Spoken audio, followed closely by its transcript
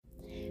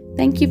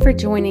Thank you for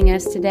joining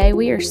us today.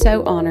 We are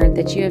so honored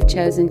that you have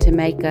chosen to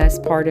make us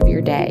part of your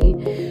day.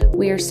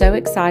 We are so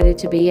excited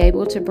to be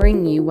able to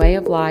bring you Way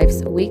of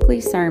Life's weekly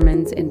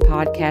sermons in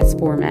podcast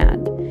format.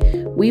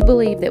 We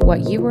believe that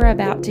what you are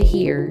about to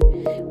hear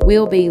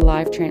will be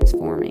life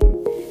transforming.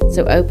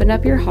 So open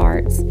up your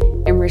hearts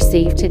and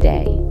receive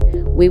today.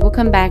 We will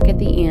come back at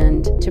the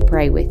end to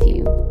pray with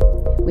you.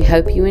 We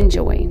hope you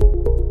enjoy.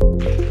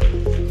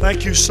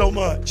 Thank you so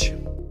much.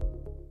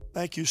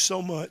 Thank you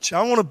so much.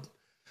 I want to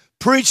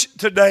preach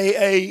today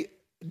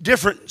a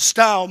different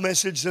style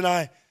message than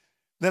I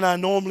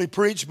normally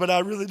preach, but I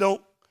really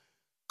don't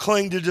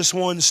cling to just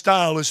one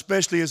style,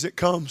 especially as it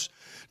comes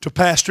to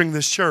pastoring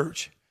this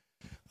church,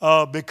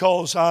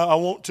 because I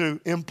want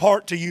to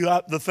impart to you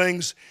the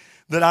things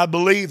that I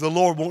believe the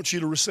Lord wants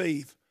you to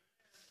receive.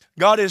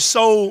 God is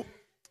so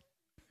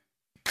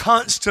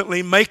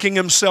constantly making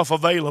Himself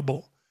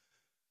available,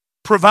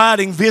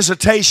 providing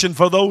visitation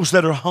for those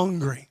that are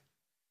hungry.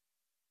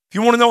 If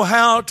you want to know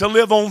how to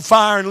live on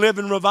fire and live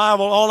in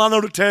revival, all I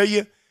know to tell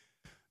you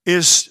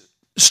is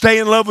stay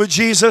in love with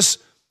Jesus,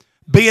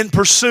 be in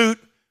pursuit,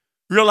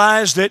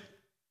 realize that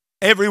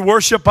every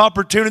worship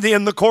opportunity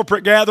in the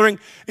corporate gathering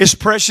is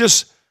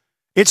precious.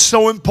 It's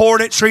so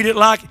important. Treat it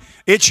like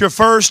it's your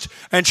first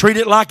and treat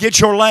it like it's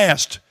your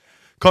last,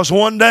 because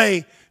one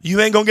day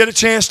you ain't going to get a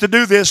chance to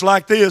do this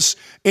like this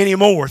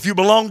anymore. If you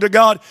belong to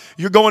God,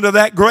 you're going to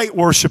that great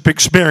worship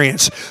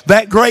experience,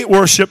 that great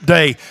worship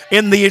day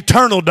in the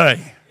eternal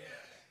day.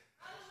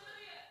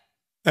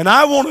 And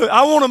I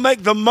want to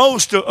make the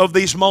most of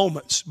these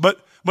moments, but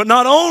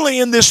not only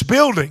in this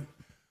building,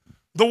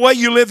 the way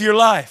you live your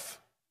life.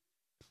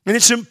 And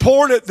it's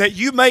important that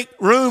you make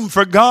room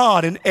for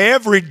God in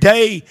every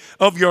day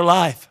of your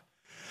life,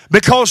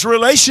 because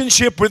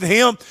relationship with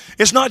Him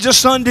is not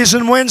just Sundays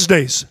and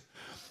Wednesdays.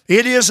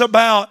 It is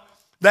about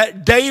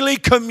that daily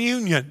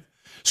communion.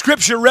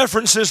 Scripture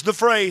references the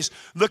phrase,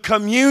 the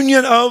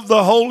communion of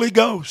the Holy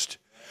Ghost.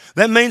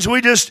 That means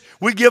we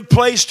give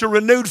place to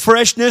renewed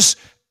freshness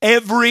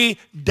every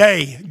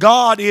day.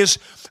 God is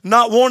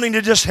not wanting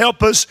to just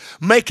help us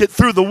make it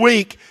through the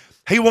week.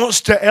 He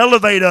wants to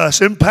elevate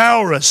us,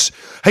 empower us.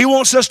 He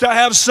wants us to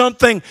have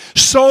something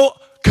so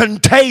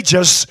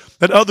contagious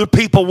that other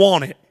people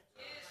want it.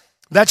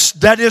 That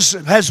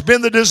has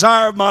been the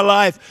desire of my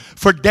life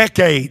for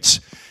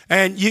decades.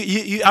 And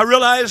I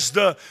realize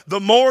the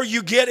more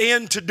you get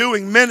into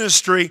doing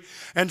ministry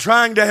and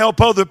trying to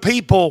help other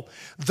people,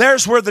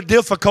 there's where the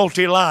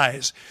difficulty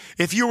lies.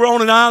 If you were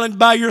on an island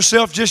by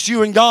yourself, just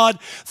you and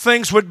God,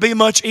 things would be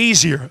much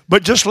easier.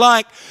 But just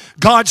like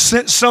God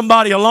sent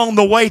somebody along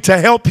the way to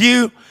help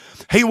you,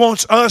 He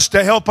wants us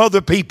to help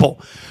other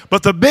people.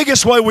 But the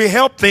biggest way we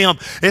help them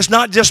is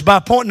not just by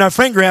pointing our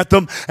finger at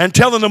them and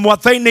telling them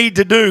what they need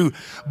to do,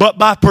 but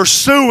by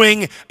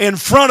pursuing in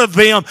front of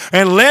them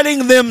and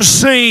letting them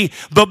see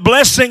the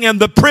blessing and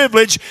the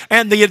privilege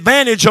and the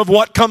advantage of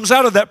what comes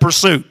out of that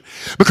pursuit.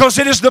 Because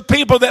it is the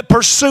people that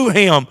pursue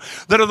Him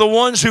that are the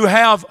ones who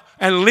have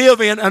and live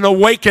in an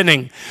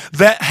awakening,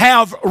 that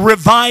have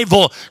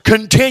revival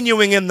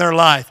continuing in their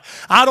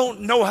life. I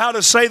don't know how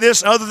to say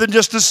this other than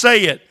just to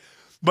say it,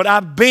 but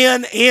I've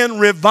been in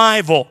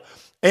revival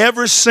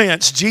ever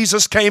since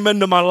Jesus came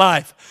into my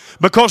life.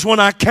 Because when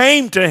I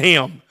came to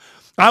Him,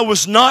 I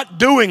was not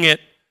doing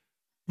it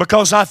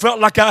because I felt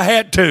like I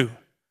had to.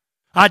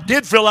 I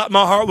did feel like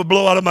my heart would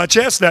blow out of my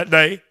chest that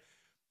day.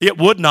 It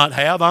would not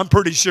have, I'm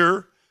pretty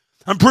sure.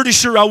 I'm pretty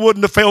sure I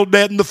wouldn't have fell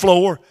dead on the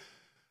floor.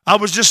 I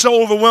was just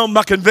so overwhelmed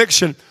by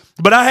conviction.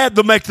 But I had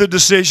to make the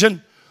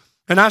decision,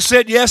 and I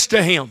said yes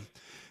to Him.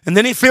 And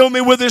then He filled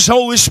me with His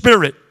Holy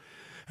Spirit.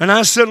 And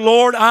I said,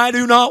 Lord, I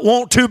do not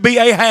want to be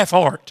a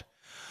half-heart.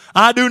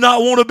 I do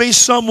not want to be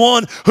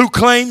someone who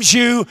claims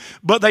You,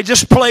 but they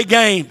just play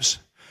games.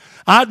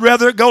 I'd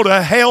rather go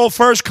to hell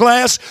first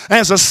class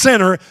as a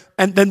sinner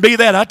than be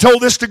that. I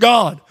told this to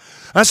God.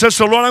 I said,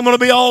 so Lord, I'm going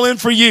to be all in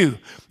for You.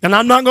 And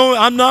I'm not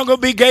going to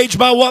be gauged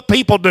by what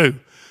people do.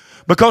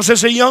 Because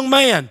as a young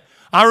man,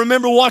 I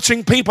remember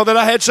watching people that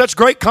I had such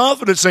great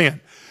confidence in,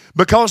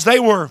 because they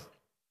were,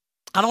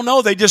 I don't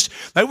know, they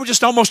were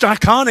just almost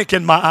iconic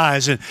in my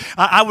eyes. And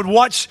I would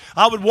watch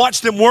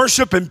them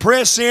worship and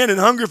press in and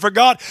hunger for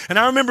God. And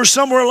I remember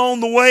somewhere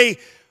along the way,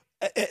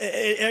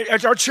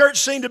 our church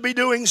seemed to be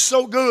doing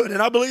so good,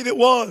 and I believe it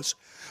was.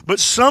 But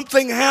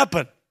something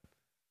happened,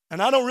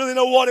 and I don't really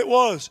know what it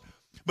was.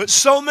 But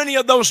so many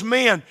of those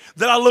men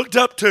that I looked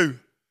up to,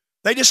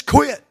 they just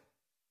quit.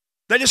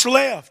 They just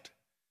left.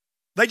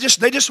 They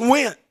just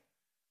went.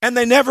 And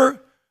they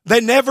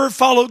never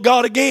followed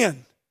God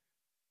again.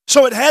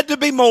 So it had to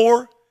be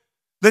more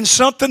than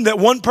something that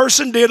one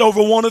person did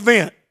over one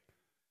event.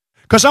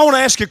 Because I want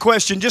to ask you a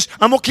question.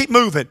 I'm going to keep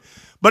moving.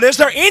 But is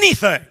there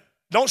anything,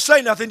 don't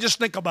say nothing, just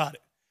think about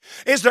it.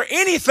 Is there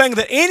anything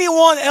that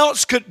anyone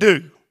else could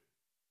do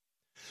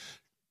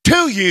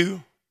to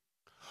you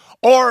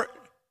or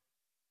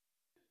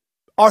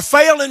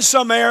fail in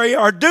some area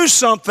or do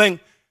something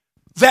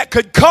that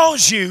could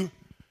cause you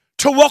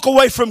to walk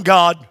away from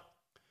God,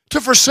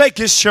 to forsake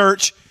His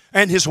church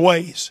and His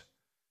ways?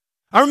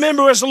 I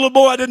remember as a little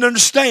boy I didn't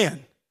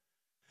understand.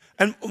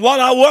 And while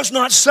I was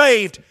not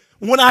saved,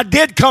 when I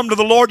did come to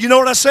the Lord, you know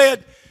what I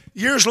said?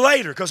 Years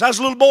later, because I was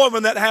a little boy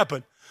when that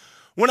happened.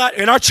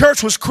 And our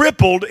church was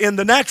crippled in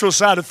the natural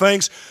side of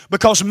things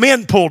because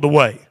men pulled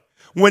away.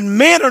 When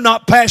men are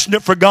not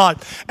passionate for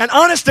God, and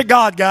honest to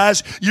God,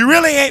 guys, you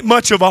really ain't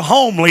much of a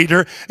home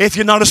leader if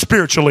you're not a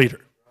spiritual leader.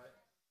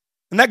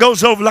 And that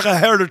goes over like a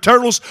herd of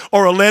turtles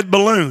or a lead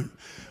balloon.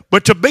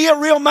 But to be a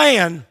real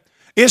man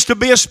is to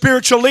be a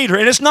spiritual leader.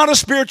 And it's not a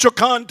spiritual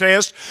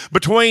contest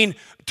between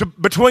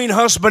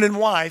husband and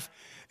wife.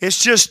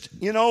 It's just,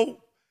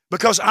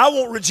 because I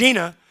want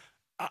Regina,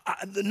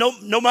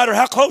 no matter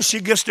how close she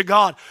gets to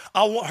God,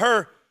 I want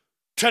her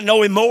to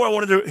know Him more. I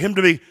want her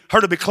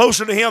to be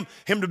closer to Him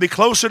to be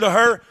closer to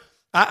her.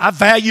 I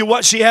value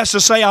what she has to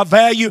say. I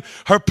value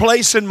her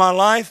place in my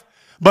life.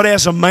 But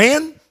as a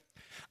man,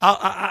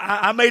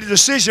 I made a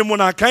decision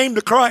when I came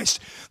to Christ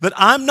that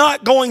I'm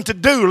not going to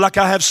do like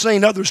I have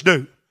seen others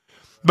do.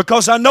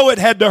 Because I know it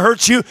had to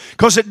hurt you,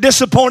 because it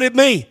disappointed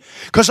me.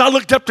 Because I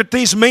looked up at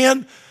these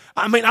men.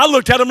 I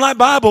looked at them like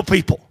Bible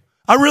people.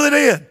 I really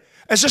did.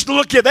 As just a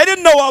little kid. They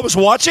didn't know I was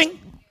watching.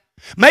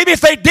 Maybe if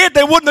they did,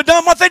 they wouldn't have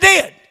done what they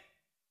did.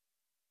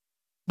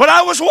 But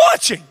I was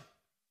watching.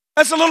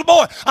 As a little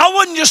boy. I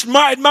wasn't just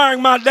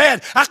admiring my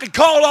dad. I could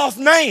call off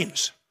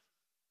names.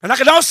 And I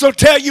could also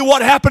tell you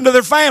what happened to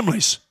their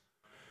families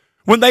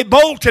when they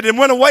bolted and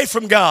went away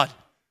from God.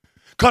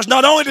 Because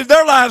not only did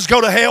their lives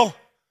go to hell,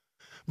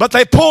 but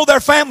they pulled their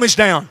families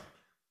down.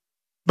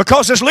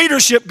 Because as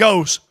leadership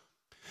goes,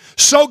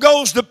 so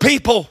goes the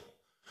people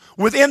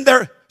within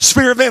their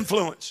sphere of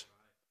influence.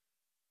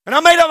 And I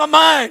made up my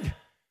mind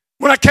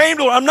when I came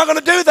to it, I'm not going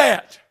to do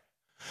that.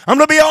 I'm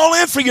going to be all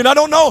in for you. And I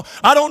don't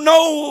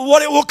know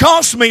what it will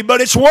cost me, but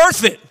it's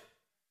worth it.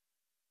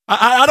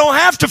 I don't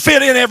have to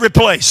fit in every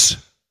place.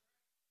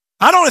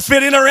 I don't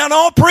fit in around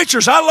all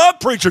preachers. I love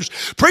preachers.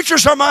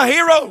 Preachers are my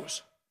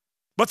heroes.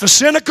 But the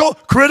cynical,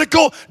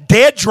 critical,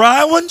 dead,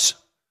 dry ones,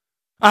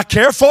 I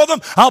care for them.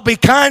 I'll be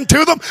kind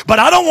to them, but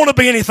I don't want to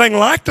be anything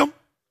like them.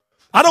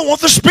 I don't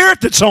want the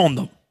spirit that's on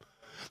them.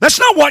 That's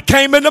not what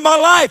came into my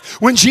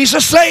life when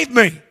Jesus saved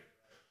me.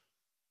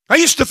 I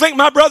used to think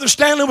my brother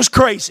Stanley was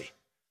crazy.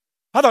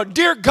 I thought,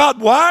 dear God,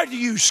 why do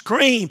you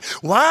scream?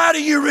 Why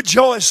do you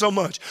rejoice so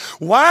much?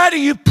 Why do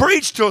you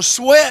preach till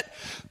sweat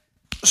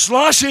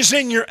sloshes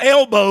in your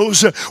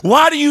elbows?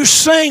 Why do you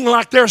sing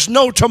like there's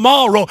no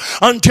tomorrow?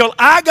 Until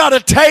I got a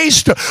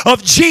taste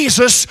of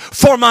Jesus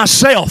for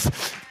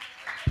myself.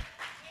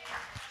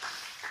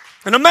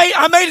 And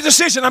I made a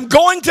decision. I'm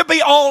going to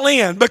be all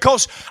in,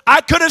 because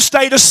I could have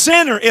stayed a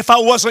sinner if I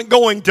wasn't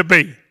going to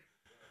be.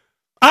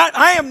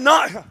 I am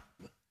not.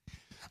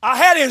 I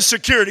had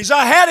insecurities.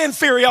 I had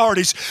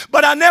inferiorities.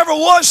 But I never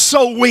was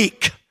so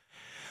weak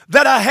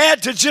that I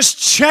had to just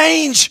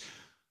change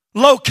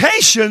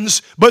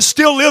locations but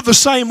still live the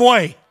same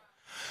way.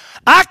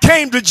 I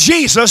came to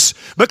Jesus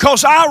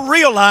because I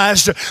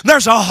realized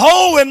there's a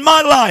hole in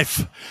my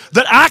life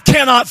that I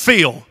cannot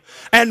fill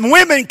and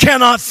women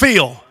cannot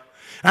fill.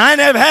 I ain't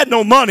never had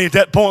no money at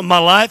that point in my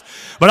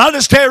life, but I'll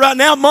just tell you right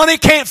now, money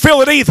can't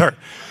fill it either.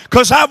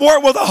 Because I've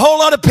worked with a whole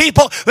lot of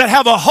people that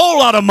have a whole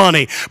lot of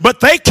money, but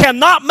they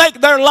cannot make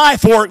their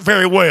life work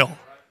very well.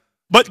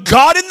 But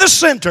God in the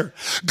center,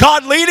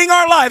 God leading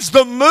our lives,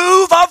 the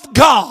move of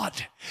God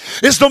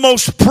is the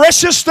most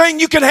precious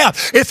thing you can have.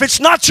 If it's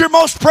not your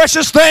most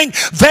precious thing,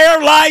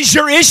 there lies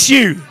your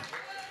issue.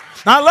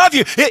 I love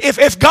you.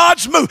 If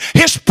God's move,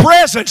 His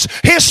presence,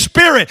 His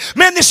Spirit,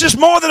 man, this is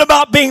more than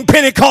about being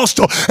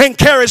Pentecostal and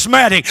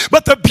charismatic.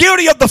 But the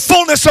beauty of the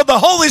fullness of the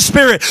Holy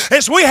Spirit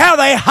is we have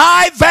a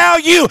high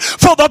value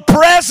for the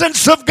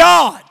presence of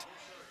God.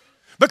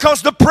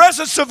 Because the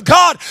presence of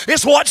God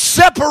is what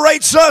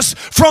separates us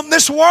from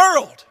this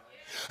world.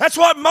 That's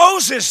what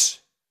Moses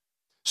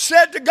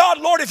said to God,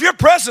 Lord, if your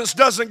presence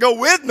doesn't go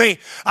with me,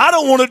 I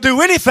don't want to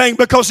do anything,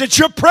 because it's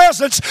your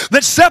presence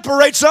that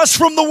separates us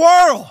from the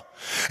world.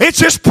 It's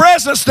His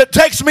presence that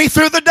takes me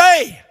through the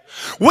day.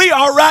 We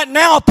are right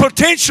now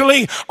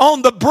potentially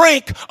on the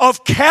brink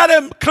of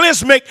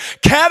cataclysmic,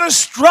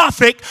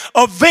 catastrophic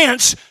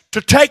events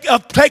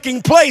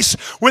taking place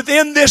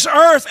within this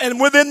earth and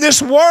within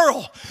this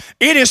world.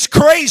 It is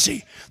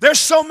crazy. There's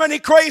so many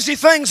crazy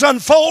things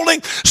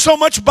unfolding, so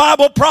much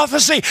Bible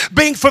prophecy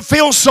being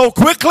fulfilled so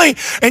quickly.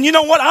 And you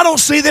know what? I don't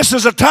see this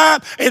as a time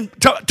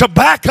to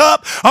back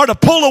up or to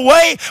pull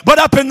away. But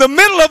up in the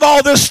middle of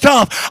all this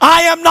stuff,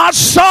 I am not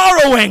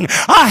sorrowing.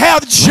 I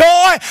have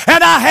joy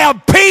and I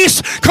have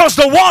peace, because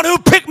the one who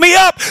picked me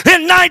up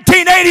in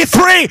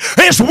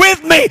 1983 is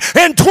with me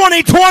in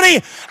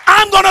 2020.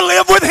 I'm going to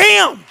live with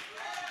Him.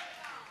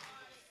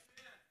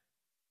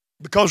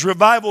 Because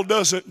revival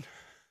doesn't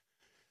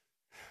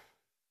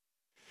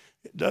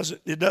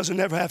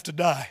ever have to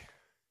die.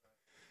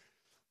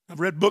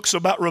 I've read books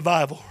about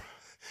revival.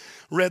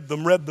 Read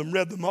them,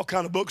 all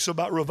kind of books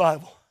about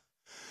revival.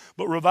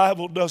 But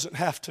revival doesn't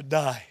have to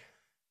die.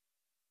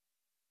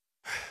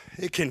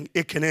 It can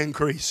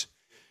increase.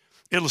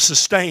 It'll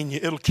sustain you.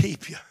 It'll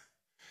keep you.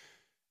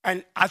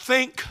 And I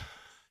think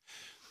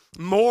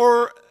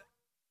more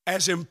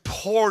as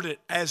important,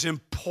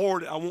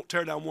 I won't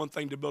tear down one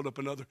thing to build up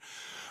another.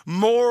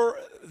 More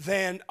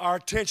than our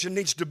attention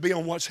needs to be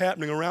on what's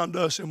happening around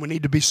us, and we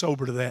need to be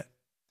sober to that.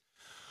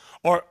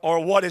 Or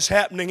what is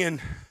happening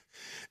in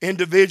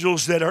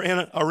individuals that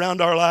are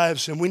around our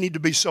lives, and we need to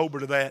be sober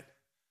to that.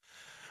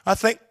 I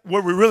think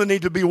where we really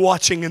need to be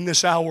watching in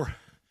this hour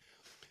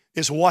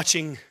is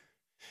watching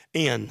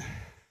in.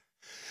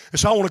 And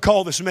so I want to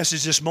call this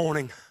message this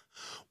morning,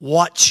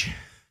 Watch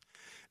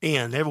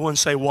In. Everyone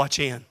say, watch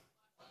in.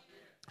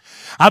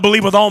 I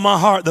believe with all my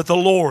heart that the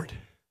Lord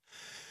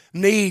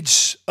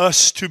needs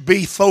us to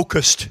be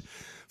focused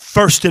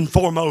first and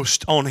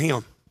foremost on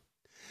Him.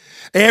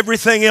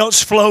 Everything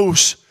else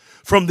flows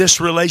from this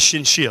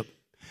relationship.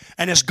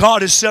 And as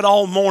God has said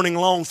all morning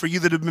long, for you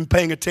that have been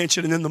paying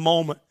attention and in the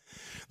moment,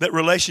 that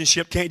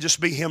relationship can't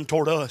just be Him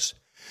toward us.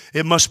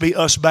 It must be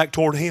us back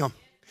toward Him.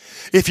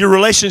 If your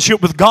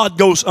relationship with God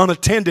goes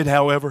unattended,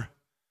 however,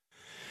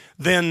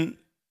 then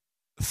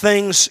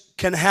things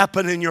can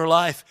happen in your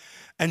life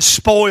and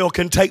spoil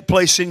can take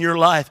place in your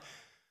life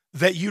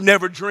that you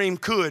never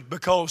dreamed could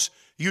because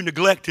you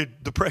neglected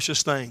the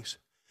precious things.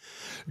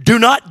 Do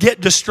not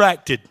get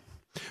distracted,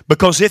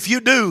 because if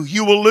you do,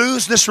 you will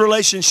lose this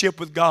relationship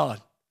with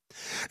God.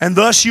 And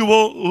thus you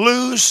will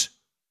lose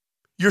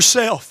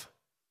yourself,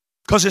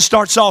 because it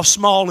starts off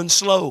small and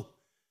slow.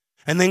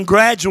 And then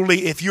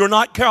gradually, if you're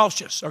not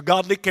cautious or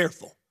godly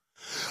careful,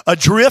 a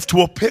drift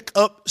will pick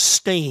up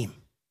steam.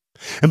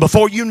 And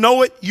before you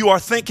know it, you are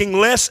thinking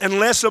less and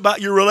less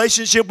about your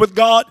relationship with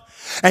God,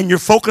 and you're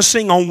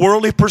focusing on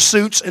worldly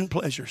pursuits and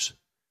pleasures.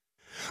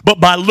 But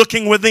by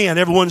looking within,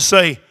 everyone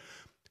say,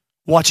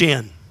 watch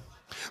in.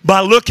 By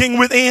looking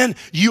within,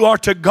 you are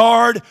to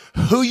guard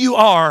who you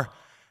are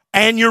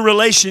and your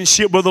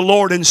relationship with the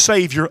Lord and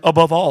Savior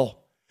above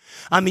all.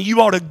 I mean, you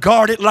ought to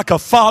guard it like a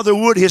father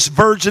would his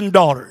virgin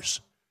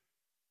daughters,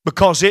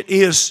 because it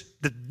is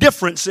the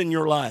difference in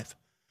your life.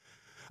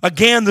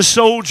 Again, the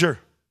soldier.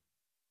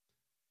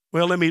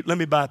 Well, let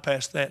me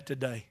bypass that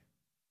today.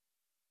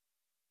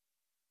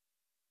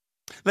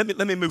 Let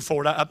me move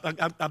forward.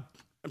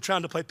 I'm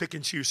trying to play pick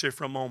and choose here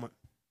for a moment.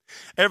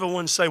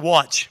 Everyone say,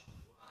 watch.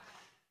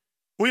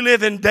 We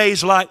live in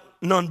days like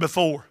none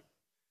before.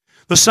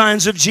 The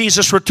signs of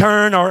Jesus'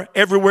 return are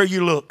everywhere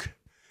you look.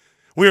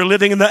 We are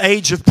living in the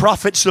age of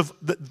prophets of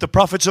the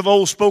prophets of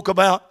old spoke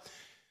about,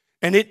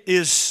 and it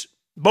is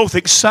both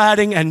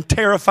exciting and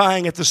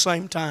terrifying at the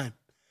same time.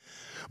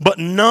 But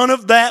none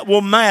of that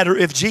will matter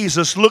if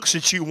Jesus looks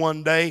at you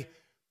one day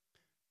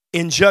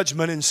in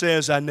judgment and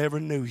says, I never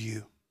knew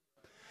you.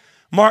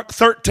 Mark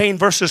 13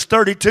 verses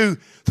 32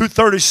 through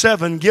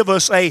 37 give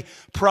us a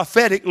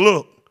prophetic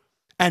look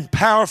and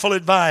powerful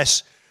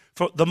advice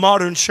for the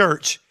modern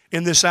church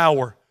in this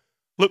hour.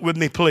 Look with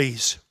me,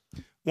 please.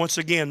 Once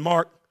again,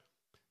 Mark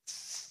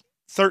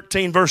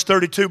 13 verse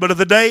 32, but of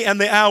the day and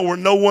the hour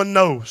no one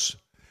knows,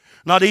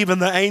 not even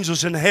the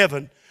angels in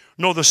heaven,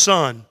 nor the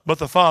Son, but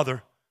the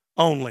Father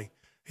only.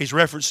 He's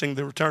referencing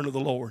the return of the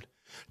Lord.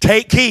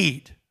 Take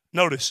heed,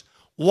 notice,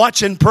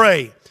 watch and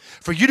pray,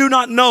 for you do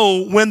not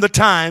know when the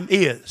time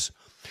is.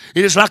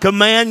 It is like a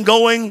man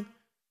going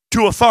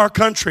to a far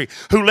country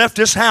who left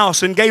his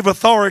house and gave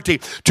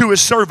authority to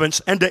his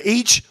servants and to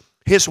each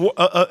his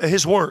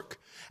work,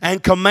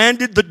 and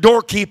commanded the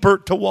doorkeeper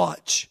to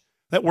watch.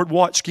 That word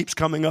watch keeps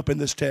coming up in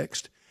this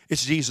text.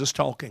 It's Jesus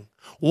talking.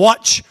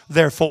 Watch,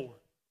 therefore,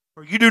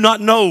 for you do not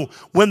know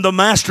when the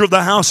master of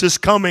the house is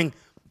coming,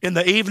 in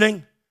the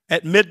evening,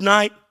 at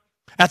midnight,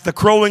 at the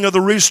crowing of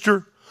the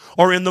rooster,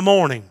 or in the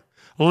morning,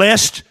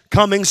 lest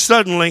coming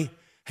suddenly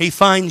he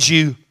finds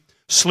you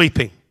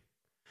sleeping.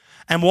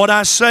 And what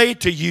I say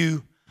to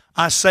you,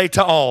 I say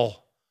to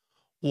all,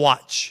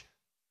 watch.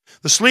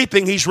 The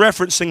sleeping he's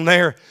referencing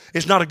there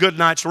is not a good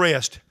night's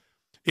rest.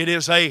 It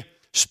is a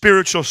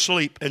spiritual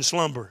sleep and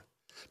slumber.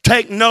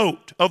 Take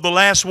note of the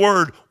last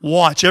word,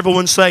 watch.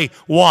 Everyone say,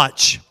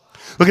 watch.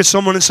 Look at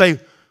someone and say,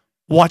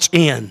 watch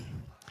in.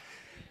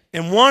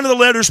 In one of the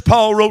letters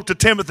Paul wrote to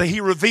Timothy, he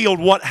revealed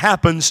what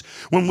happens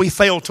when we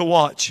fail to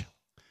watch.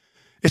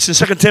 It's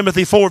in 2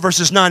 Timothy 4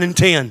 verses 9 and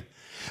 10.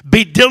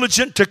 Be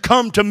diligent to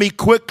come to me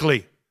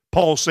quickly,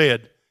 Paul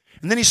said.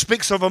 And then he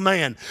speaks of a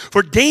man.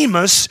 For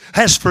Demas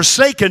has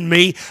forsaken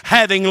me,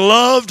 having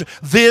loved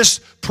this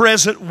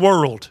present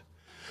world,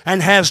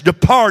 and has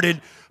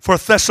departed for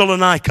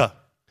Thessalonica.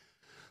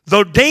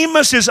 Though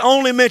Demas is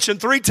only mentioned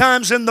 3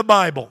 times in the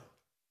Bible,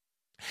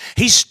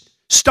 he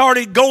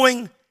started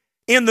going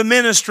in the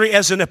ministry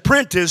as an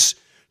apprentice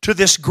to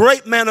this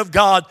great man of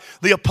God,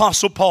 the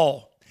Apostle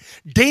Paul.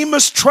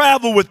 Demas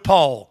traveled with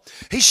Paul.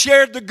 He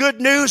shared the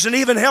good news and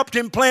even helped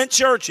him plant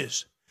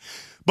churches.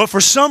 But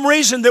for some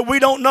reason that we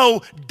don't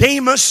know,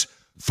 Demas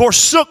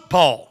forsook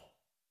Paul.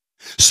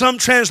 Some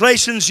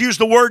translations use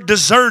the word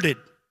deserted.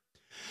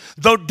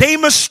 Though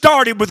Demas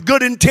started with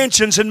good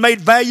intentions and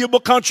made valuable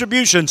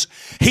contributions,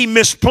 he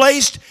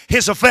misplaced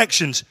his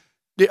affections.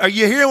 Are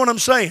you hearing what I'm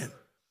saying?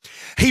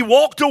 He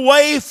walked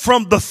away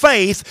from the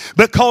faith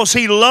because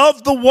he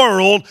loved the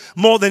world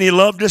more than he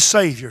loved his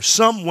Savior.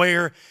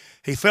 Somewhere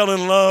He fell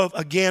in love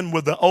again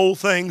with the old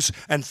things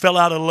and fell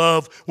out of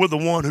love with the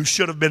one who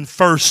should have been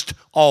first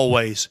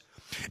always.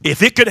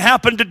 If it could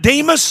happen to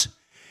Demas,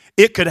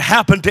 it could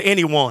happen to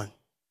anyone.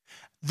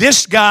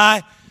 This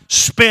guy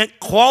spent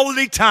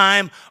quality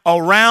time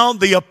around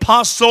the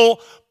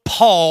Apostle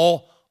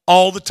Paul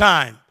all the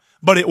time,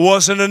 but it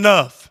wasn't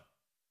enough.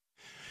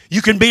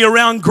 You can be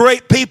around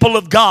great people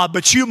of God,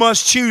 but you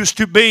must choose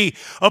to be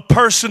a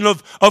person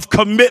of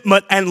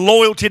commitment and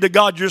loyalty to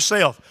God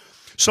yourself.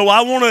 So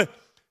I want to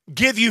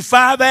give you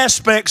 5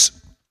 aspects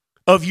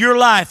of your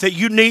life that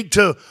you need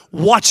to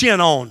watch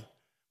in on.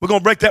 We're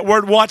going to break that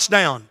word watch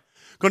down.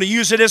 Going to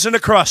use it as an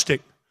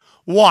acrostic.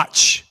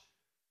 Watch.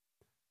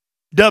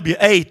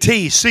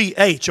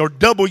 W-A-T-C-H or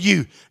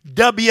W.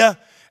 W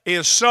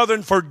is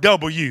Southern for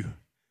W.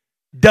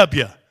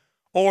 W.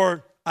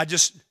 Or I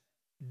just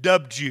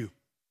dubbed you.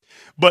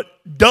 But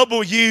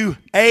W-A-T-C-H.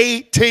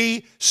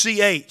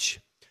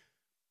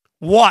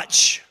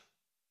 Watch.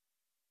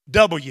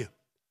 W.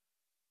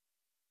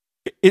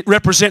 It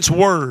represents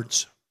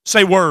words.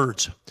 Say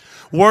words.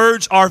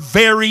 Words are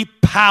very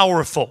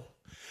powerful.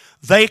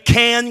 They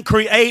can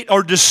create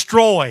or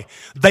destroy.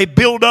 They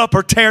build up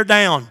or tear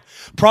down.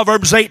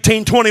 Proverbs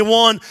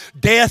 18:21,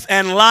 death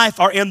and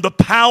life are in the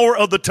power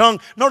of the tongue.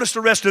 Notice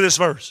the rest of this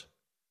verse.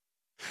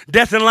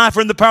 Death and life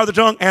are in the power of the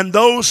tongue, and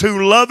those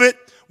who love it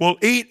will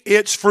eat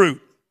its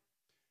fruit.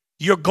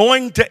 You're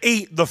going to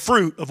eat the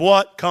fruit of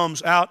what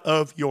comes out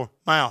of your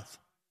mouth.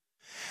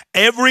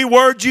 Every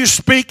word you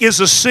speak is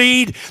a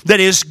seed that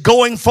is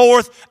going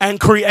forth and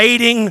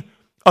creating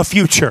a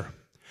future.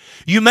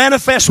 You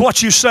manifest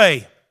what you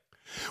say.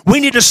 We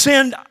need to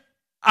send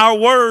our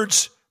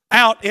words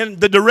out in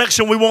the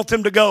direction we want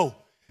them to go.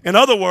 In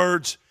other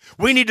words,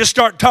 we need to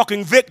start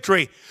talking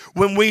victory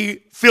when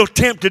we feel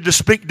tempted to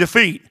speak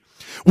defeat.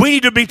 We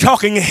need to be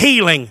talking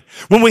healing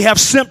when we have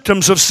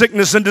symptoms of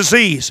sickness and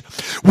disease.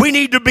 We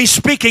need to be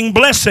speaking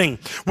blessing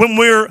when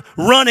we're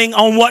running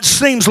on what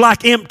seems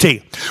like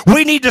empty.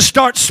 We need to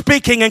start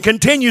speaking and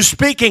continue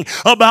speaking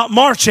about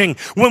marching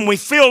when we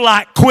feel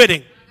like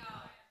quitting.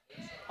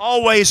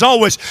 Always,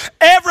 always.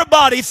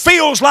 Everybody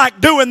feels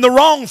like doing the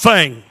wrong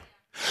thing.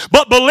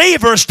 But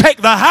believers take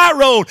the high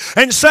road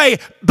and say,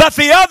 but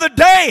the other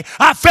day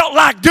I felt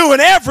like doing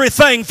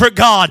everything for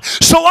God.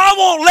 So I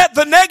won't let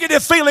the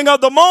negative feeling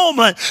of the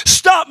moment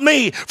stop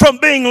me from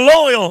being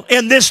loyal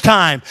in this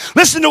time.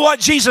 Listen to what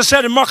Jesus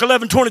said in Mark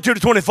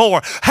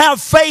 11:22-24. Have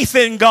faith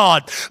in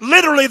God.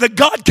 Literally the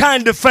God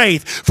kind of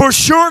faith. For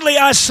surely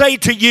I say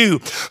to you,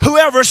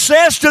 whoever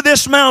says to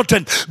this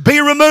mountain, be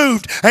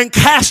removed and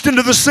cast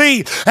into the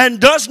sea, and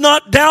does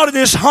not doubt in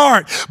his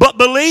heart, but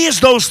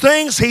believes those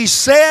things he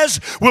says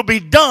will be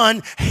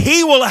done,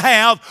 he will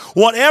have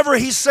whatever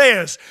he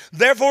says.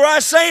 Therefore I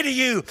say to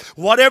you,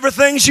 whatever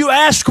things you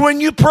ask when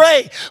you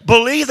pray,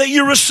 believe that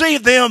you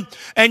receive them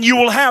and you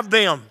will have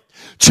them.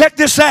 Check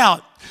this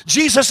out.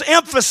 Jesus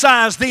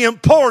emphasized the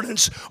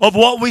importance of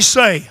what we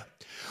say.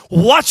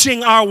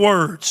 Watching our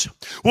words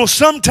will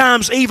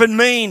sometimes even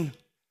mean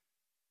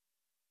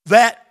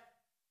that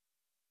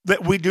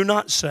we do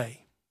not say.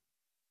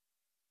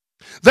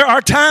 There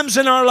are times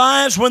in our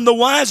lives when the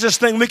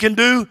wisest thing we can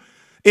do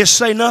is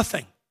say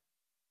nothing.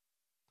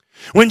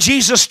 When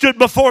Jesus stood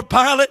before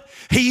Pilate,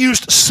 he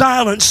used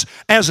silence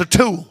as a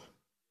tool.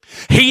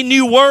 He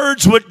knew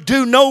words would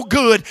do no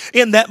good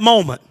in that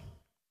moment.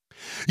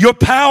 Your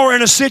power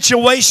in a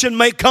situation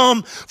may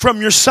come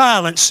from your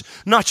silence,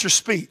 not your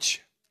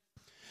speech.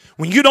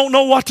 When you don't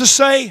know what to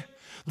say,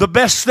 the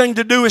best thing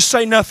to do is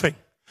say nothing.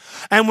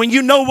 And when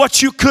you know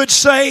what you could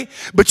say,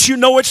 but you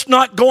know it's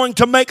not going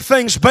to make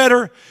things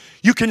better,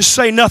 you can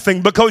say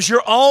nothing, because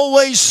you're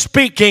always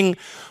speaking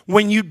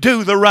when you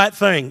do the right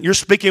thing. You're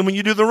speaking when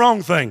you do the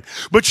wrong thing.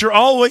 But you're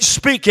always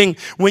speaking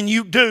when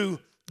you do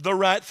the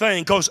right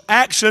thing, because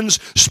actions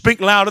speak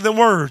louder than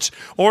words.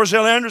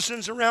 Orzel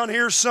Anderson's around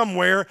here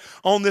somewhere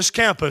on this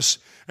campus,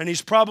 and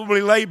he's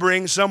probably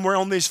laboring somewhere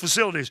on these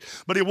facilities.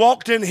 But he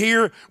walked in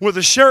here with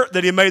a shirt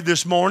that he made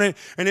this morning,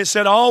 and it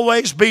said,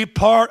 always be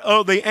part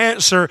of the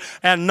answer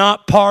and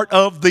not part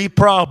of the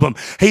problem.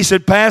 He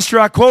said, Pastor,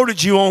 I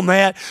quoted you on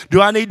that.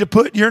 Do I need to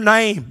put your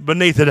name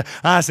beneath it?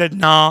 I said,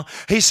 nah.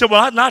 He said,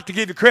 well, I'd like to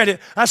give you credit.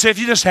 I said, if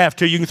you just have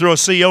to, you can throw a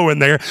CO in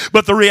there.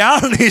 But the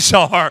realities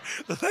are,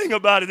 the thing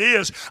about it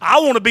is, I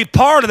want to be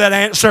part of that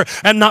answer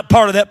and not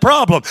part of that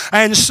problem.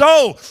 And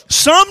so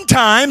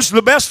sometimes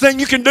the best thing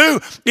you can do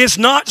is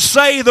not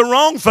say the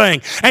wrong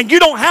thing. And you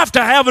don't have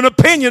to have an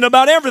opinion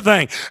about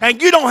everything.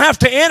 And you don't have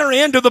to enter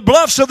into the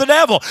bluffs of the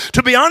devil.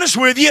 To be honest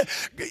with you,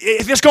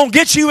 if it's going to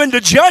get you into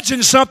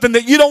judging something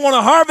that you don't want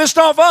to harvest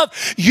off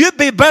of, you'd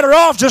be better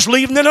off just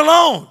leaving it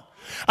alone.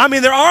 I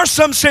mean, there are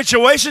some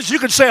situations you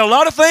could say a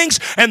lot of things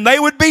and they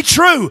would be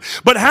true.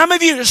 But how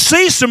many of you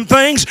see some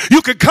things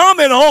you could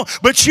comment on,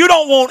 but you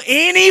don't want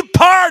any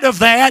part of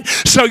that,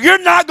 so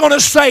you're not going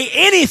to say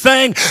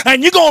anything,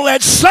 and you're going to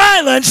let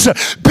silence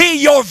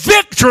be your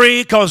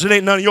victory, because it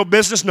ain't none of your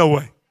business, no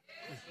way.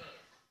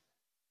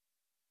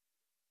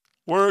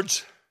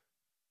 Words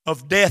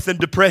of death and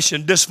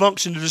depression,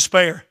 dysfunction and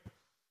despair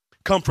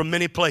come from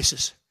many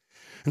places.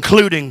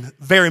 including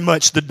very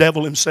much the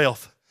devil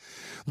himself.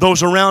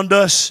 Those around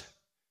us,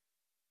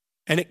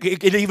 and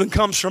it even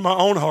comes from our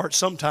own heart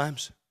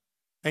sometimes.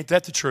 Ain't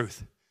that the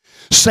truth?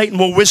 Satan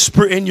will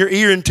whisper in your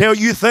ear and tell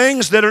you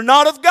things that are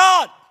not of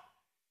God.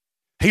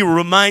 He will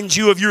remind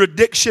you of your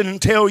addiction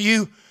and tell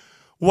you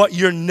what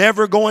you're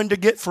never going to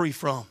get free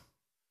from.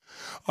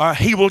 Or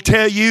he will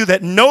tell you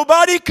that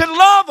nobody could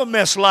love a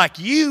mess like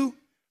you,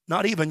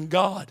 not even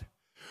God.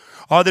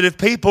 Or that if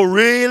people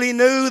really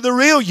knew the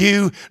real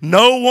you,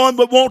 no one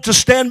would want to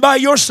stand by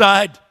your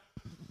side.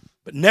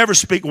 But never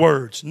speak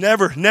words.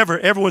 Never, never.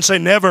 Everyone say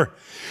never.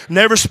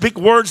 Never speak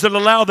words that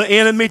allow the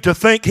enemy to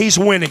think he's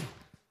winning.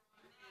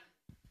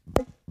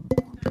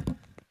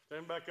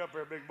 Stand back up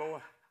there, big boy.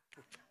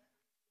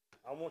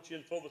 I want you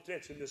in full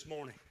attention this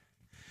morning.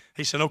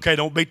 He said, okay,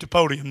 don't beat the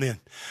podium then.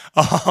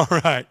 All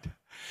right.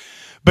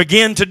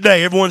 Begin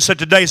today. Everyone said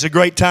today is a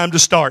great time to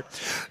start.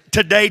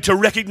 Today to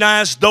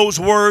recognize those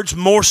words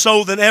more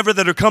so than ever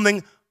that are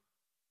coming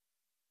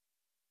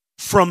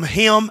from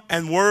him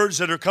and words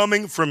that are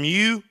coming from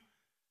you.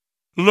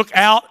 Look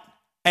out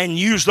and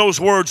use those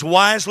words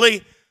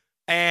wisely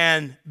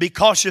and be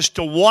cautious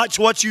to watch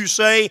what you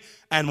say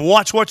and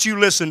watch what you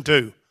listen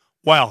to.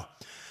 Wow.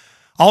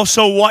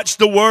 Also watch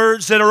the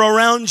words that are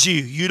around you.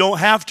 You don't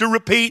have to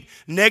repeat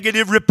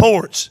negative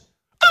reports.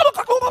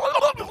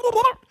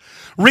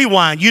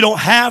 Rewind. You don't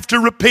have to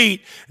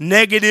repeat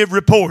negative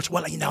reports.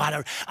 Well, you know,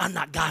 I'm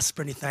not gossip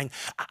or anything.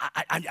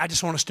 I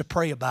just want us to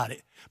pray about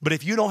it. But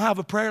if you don't have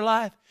a prayer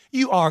life,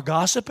 you are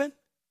gossiping.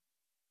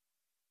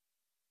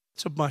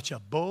 It's a bunch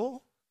of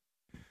bull.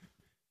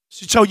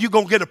 So you're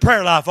going to get a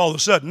prayer life all of a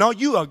sudden. No,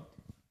 you are.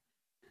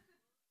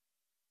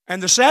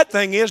 And the sad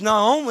thing is,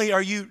 not only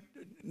are you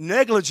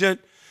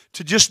negligent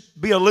to just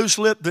be a loose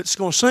lip that's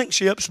going to sink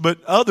ships, but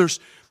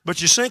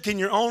you're sinking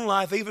your own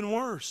life even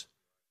worse.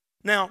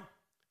 Now,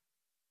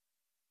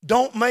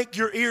 don't make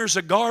your ears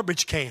a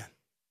garbage can.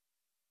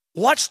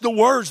 Watch the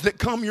words that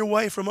come your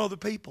way from other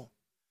people.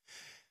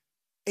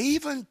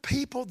 Even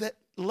people that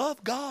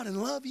love God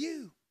and love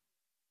you.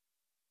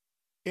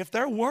 If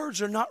their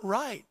words are not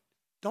right,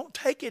 don't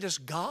take it as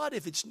God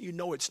if you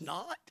know it's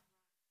not.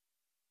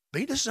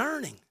 Be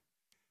discerning.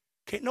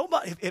 Can't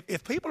nobody,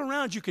 if people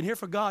around you can hear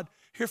from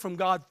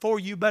God for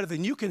you better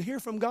than you can hear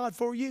from God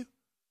for you,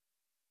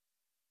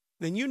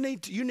 then you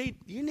need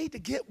to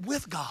get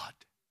with God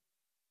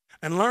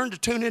and learn to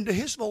tune into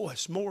his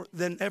voice more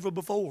than ever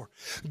before.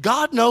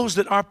 God knows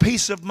that our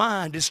peace of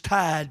mind is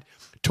tied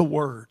to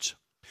words.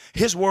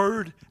 His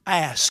word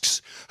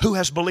asks, who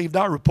has believed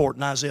our report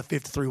in Isaiah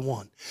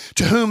 53:1?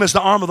 To whom has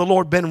the arm of the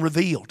Lord been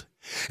revealed?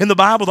 In the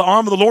Bible, the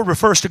arm of the Lord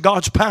refers to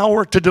God's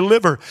power to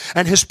deliver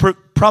and his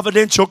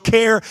providential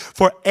care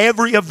for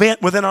every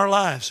event within our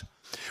lives.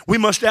 We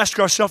must ask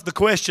ourselves the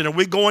question, are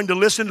we going to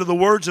listen to the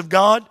words of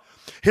God,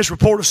 his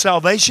report of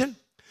salvation?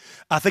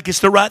 I think it's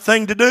the right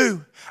thing to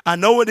do. I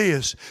know it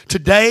is.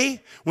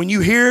 Today, when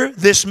you hear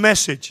this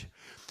message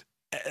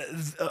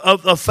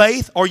of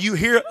faith, or you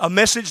hear a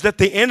message that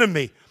the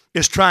enemy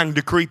is trying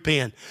to creep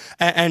in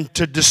and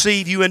to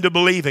deceive you into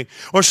believing,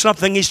 or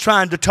something he's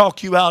trying to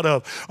talk you out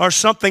of, or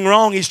something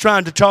wrong he's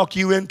trying to talk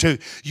you into,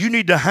 you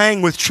need to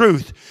hang with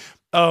truth.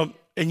 And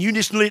you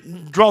just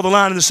draw the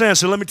line in the sand.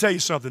 So let me tell you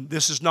something.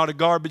 This is not a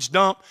garbage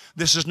dump.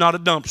 This is not a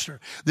dumpster.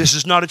 This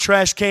is not a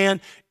trash can.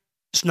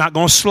 It's not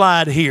going to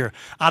slide here.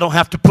 I don't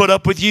have to put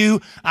up with you.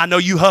 I know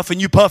you huff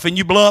and you puff and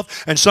you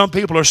bluff, and some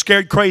people are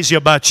scared crazy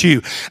about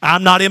you.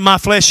 I'm not in my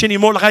flesh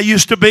anymore like I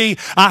used to be.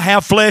 I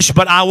have flesh,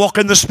 but I walk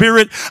in the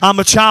Spirit. I'm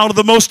a child of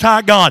the Most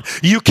High God.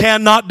 You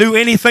cannot do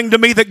anything to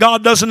me that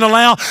God doesn't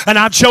allow, and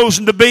I've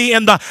chosen to be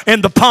in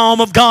the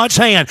palm of God's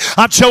hand.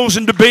 I've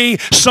chosen to be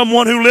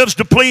someone who lives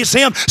to please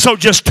him. So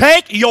just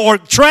take your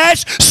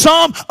trash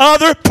some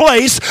other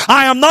place.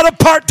 I am not a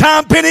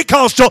part-time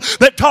Pentecostal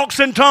that talks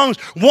in tongues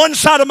one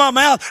side of my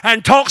mouth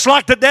and talks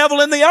like the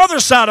devil in the other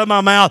side of my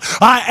mouth.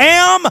 I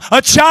am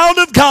a child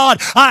of God.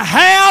 I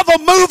have a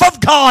move of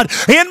God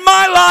in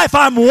my life.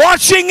 I'm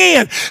watching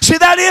in. See,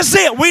 that is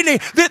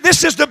it.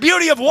 This is the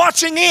beauty of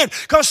watching in,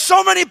 because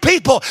so many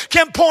people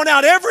can point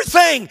out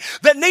everything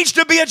that needs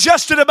to be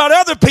adjusted about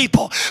other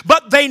people,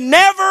 but they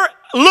never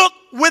look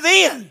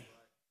within.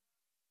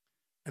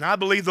 And I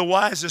believe the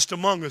wisest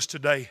among us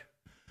today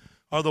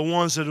are the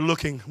ones that are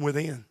looking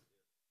within.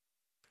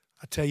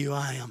 I tell you,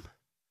 I am.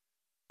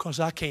 Because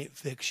I can't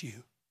fix you.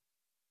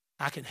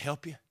 I can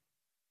help you.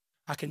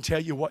 I can tell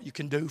you what you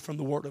can do from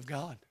the Word of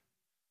God.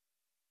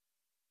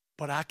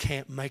 But I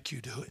can't make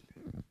you do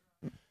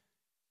it.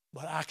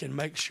 But I can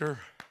make sure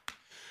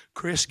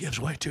Chris gives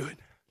way to it.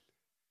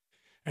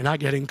 And I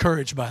get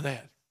encouraged by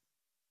that.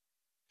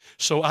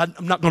 So I'm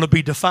not going to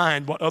be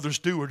defined what others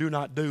do or do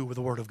not do with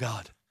the Word of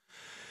God.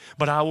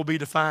 But I will be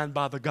defined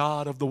by the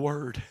God of the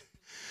Word,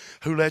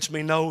 who lets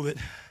me know that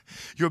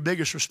your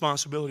biggest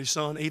responsibility,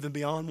 son, even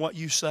beyond what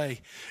you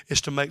say,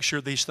 is to make sure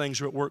these things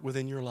are at work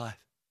within your life.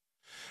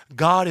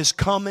 God is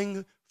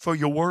coming for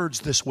your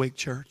words this week,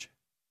 church.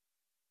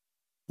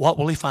 What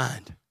will he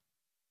find?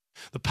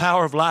 The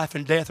power of life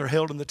and death are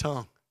held in the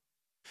tongue.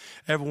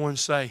 Everyone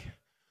say,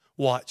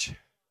 watch.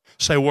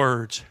 Say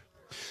words.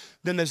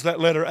 Then there's that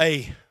letter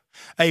A.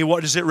 A,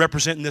 what does it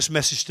represent in this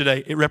message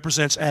today? It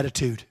represents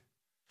attitude.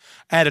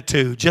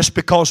 Attitude. Just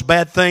because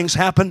bad things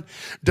happen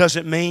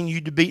doesn't mean you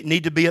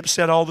need to be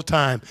upset all the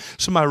time.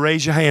 Somebody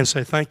raise your hand and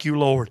say, thank you,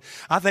 Lord.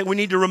 I think we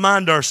need to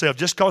remind ourselves,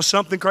 just because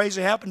something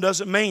crazy happened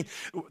doesn't mean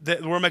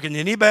that we're making it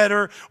any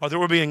better or that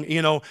we're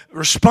being,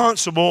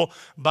 responsible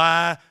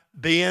by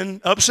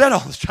being upset all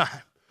the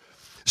time.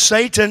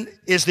 Satan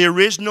is the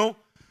original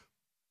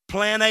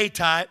plan A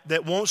type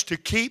that wants to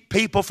keep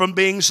people from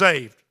being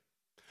saved.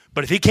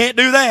 But if he can't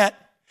do that,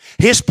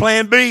 his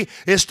plan B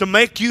is to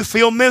make you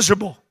feel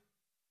miserable.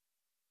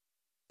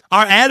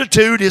 Our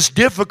attitude is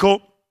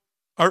difficult,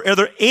 or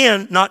either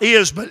in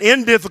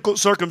difficult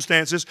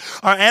circumstances.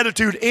 Our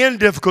attitude in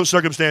difficult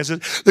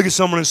circumstances. Look at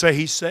someone and say,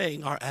 he's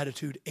saying our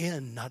attitude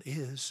in, not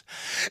is.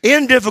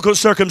 In difficult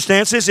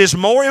circumstances is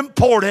more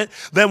important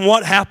than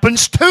what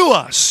happens to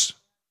us.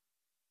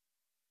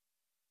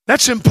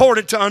 That's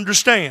important to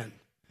understand.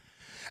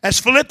 As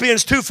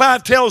Philippians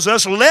 2:5 tells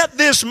us, let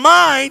this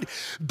mind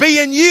be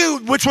in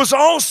you, which was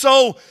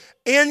also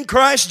in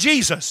Christ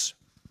Jesus.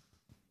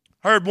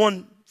 I heard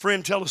one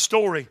friend tell a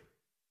story.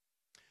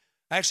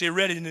 I actually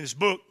read it in his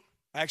book.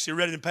 I actually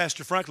read it in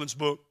Pastor Franklin's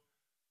book,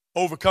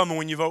 Overcoming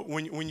when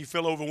you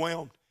feel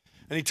overwhelmed.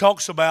 And he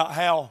talks about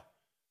how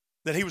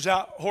that he was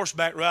out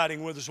horseback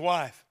riding with his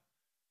wife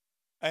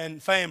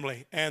and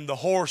family, and the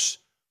horse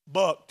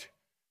bucked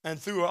and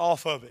threw her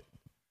off of it.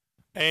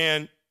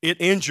 And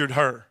it injured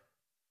her.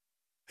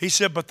 He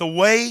said, but the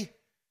way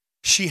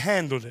she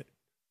handled it,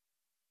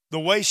 the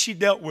way she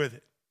dealt with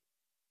it,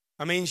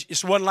 I mean,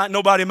 it wasn't like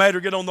nobody made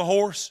her get on the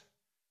horse.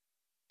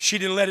 She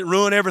didn't let it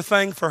ruin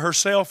everything for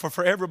herself or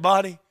for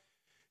everybody.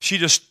 She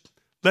just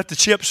let the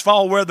chips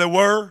fall where they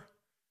were.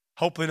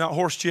 Hopefully not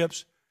horse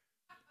chips.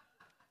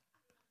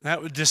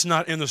 That was just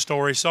not in the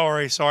story.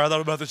 Sorry. I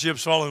thought about the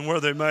chips falling where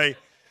they may.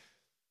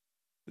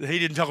 He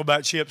didn't talk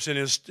about chips in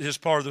his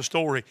part of the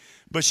story.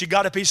 But she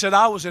got up. He said,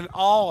 I was in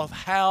awe of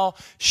how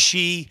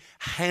she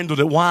handled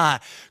it. Why?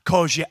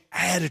 Because your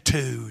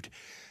attitude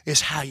is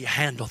how you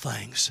handle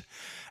things.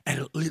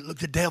 And look,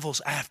 the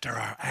devil's after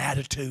our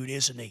attitude,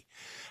 isn't he?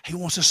 He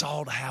wants us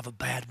all to have a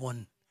bad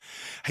one.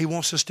 He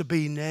wants us to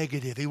be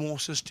negative. He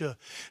wants us to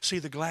see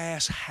the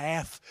glass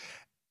half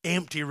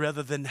empty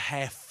rather than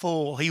half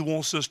full. He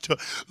wants us to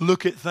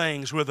look at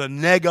things with a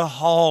negativity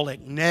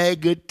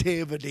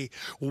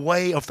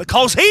way of,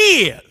 because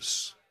he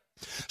is.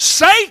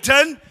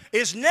 Satan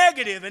is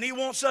negative, and he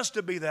wants us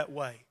to be that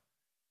way.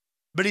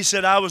 But he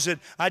said,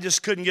 I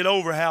just couldn't get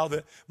over how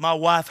my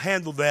wife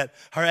handled that.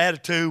 Her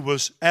attitude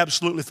was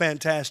absolutely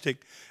fantastic,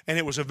 and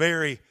it was a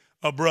very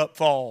abrupt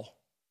fall.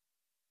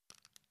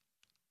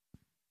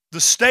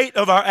 The state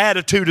of our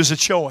attitude is a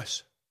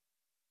choice.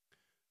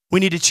 We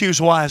need to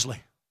choose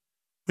wisely.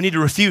 We need to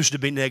refuse to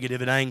be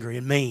negative and angry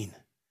and mean.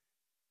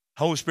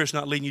 The Holy Spirit's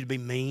not leading you to be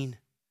mean.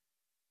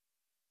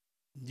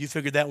 You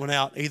figured that one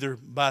out either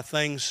by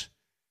things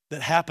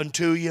that happen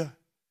to you,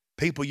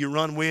 people you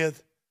run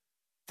with,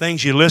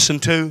 things you listen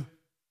to,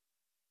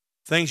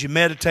 things you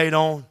meditate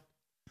on.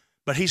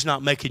 But he's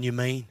not making you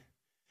mean.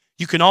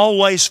 You can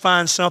always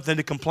find something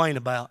to complain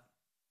about.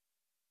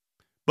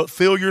 But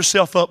fill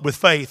yourself up with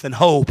faith and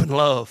hope and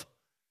love.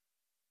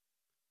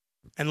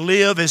 And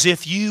live as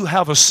if you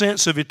have a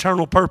sense of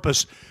eternal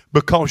purpose,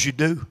 because you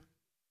do.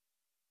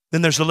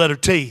 Then there's the letter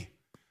T.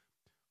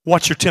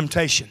 Watch your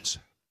temptations.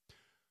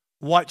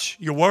 Watch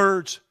your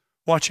words.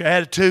 Watch your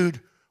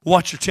attitude.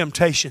 Watch your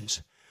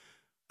temptations.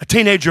 A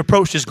teenager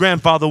approached his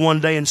grandfather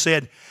one day and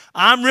said,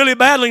 I'm really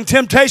battling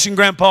temptation,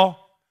 Grandpa.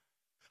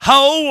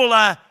 How old will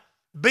I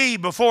be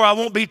before I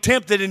won't be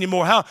tempted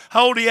anymore? How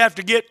old do you have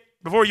to get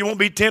before you won't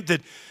be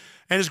tempted?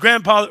 And his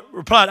grandpa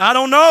replied, I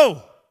don't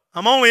know.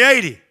 I'm only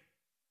 80.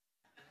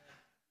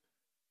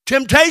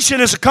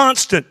 Temptation is a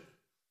constant.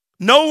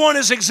 No one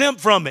is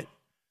exempt from it.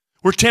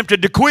 We're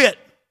tempted to quit.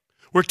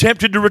 We're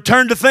tempted to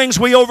return to things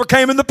we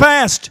overcame in the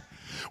past.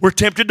 We're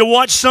tempted to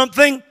watch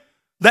something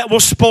that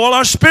will spoil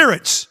our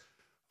spirits.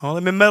 Oh,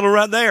 let me meddle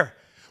right there.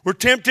 We're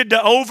tempted to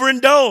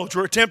overindulge.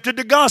 We're tempted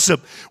to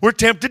gossip. We're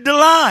tempted to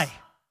lie.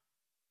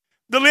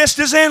 The list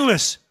is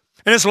endless.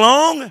 And as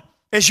long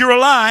as you're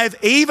alive,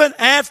 even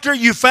after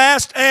you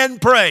fast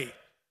and pray,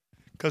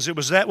 because it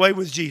was that way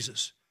with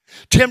Jesus,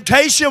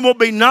 temptation will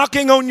be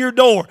knocking on your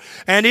door,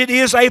 and it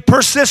is a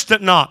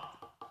persistent knock.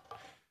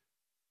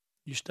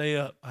 You stay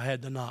up. I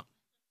had to knock.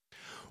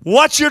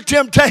 Watch your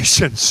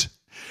temptations.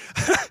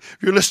 If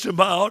you're listening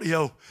by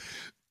audio,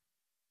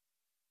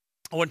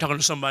 I wasn't talking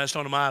to somebody. I was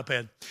talking to my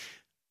iPad.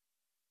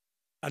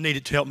 I need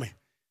it to help me.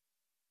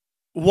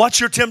 Watch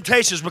your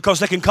temptations, because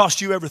they can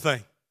cost you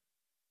everything.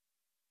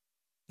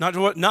 Not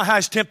how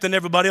he's tempting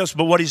everybody else,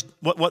 but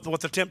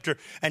what the tempter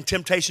and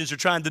temptations are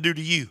trying to do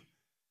to you.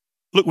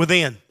 Look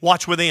within.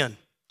 Watch within.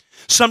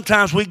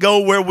 Sometimes we go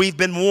where we've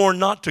been warned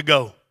not to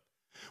go.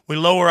 We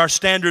lower our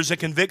standards and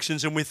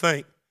convictions, and we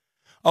think,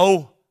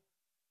 oh,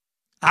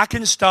 I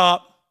can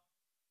stop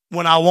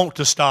when I want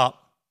to stop.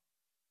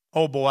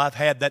 Oh boy, I've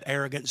had that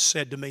arrogance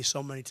said to me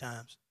so many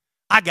times.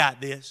 I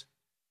got this.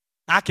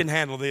 I can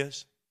handle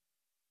this.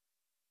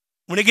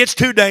 When it gets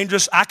too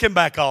dangerous, I can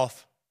back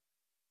off.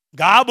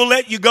 God will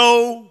let you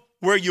go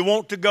where you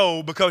want to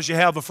go because you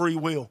have a free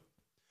will.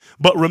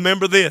 But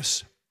remember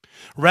this,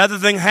 rather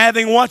than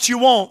having what you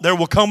want, there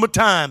will come a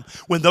time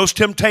when those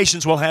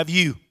temptations will have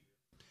you.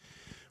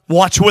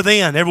 Watch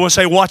within. Everyone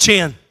say, watch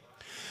in.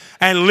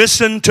 And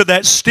listen to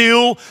that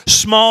still,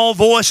 small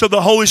voice of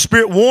the Holy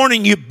Spirit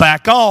warning you,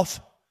 back off.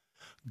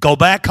 Go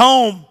back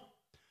home.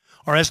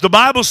 Or as the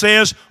Bible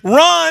says,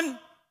 run.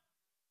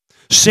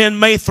 Sin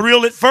may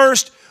thrill at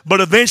first, but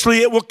eventually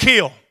it will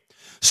kill.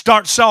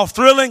 Starts off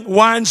thrilling,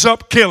 winds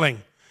up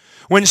killing.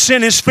 When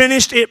sin is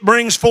finished, it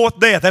brings forth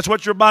death. That's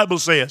what your Bible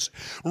says.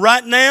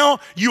 Right now,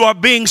 you are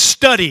being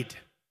studied.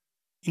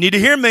 You need to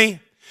hear me.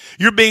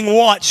 You're being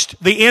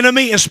watched. The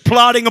enemy is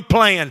plotting a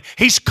plan.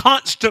 He's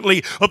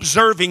constantly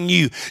observing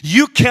you.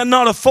 You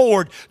cannot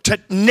afford to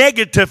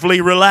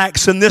negatively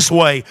relax in this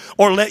way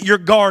or let your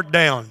guard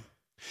down.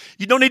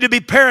 You don't need to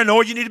be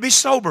paranoid. You need to be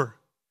sober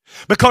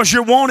because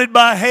you're wanted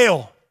by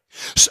hell.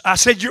 I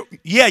said,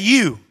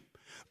 you.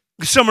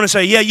 Someone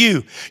say, yeah,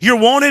 you. You're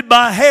wanted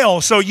by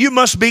hell, so you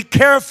must be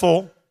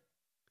careful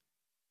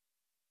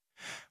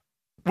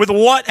with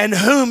what and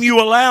whom you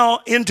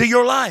allow into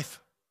your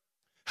life.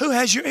 Who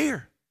has your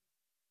ear?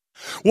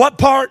 What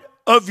part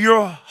of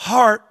your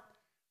heart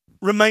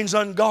remains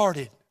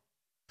unguarded?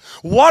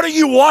 What are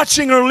you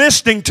watching or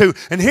listening to?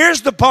 And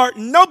here's the part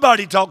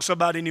nobody talks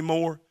about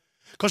anymore.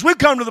 Because we've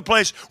come to the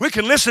place we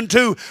can listen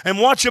to and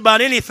watch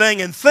about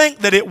anything and think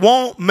that it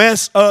won't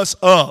mess us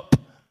up.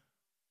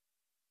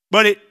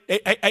 But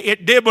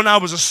it did when I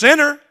was a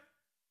sinner.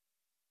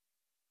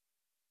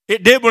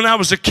 It did when I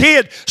was a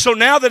kid. So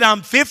now that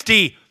I'm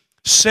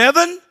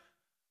 57,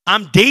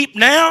 I'm deep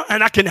now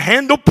and I can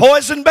handle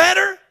poison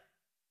better.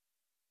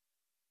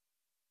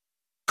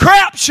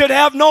 Crap should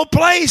have no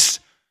place.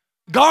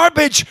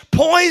 Garbage,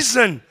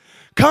 poison,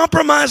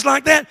 compromise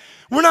like that.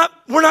 We're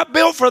not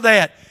built for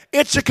that.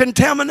 It's a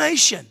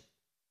contamination.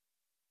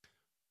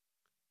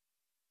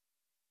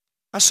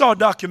 I saw a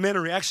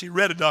documentary, actually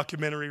read a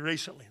documentary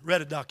recently.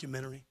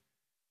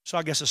 So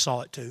I guess I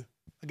saw it too.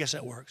 I guess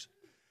that works.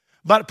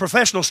 About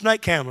professional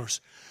snake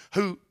handlers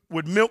who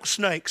would milk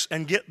snakes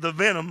and get the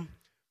venom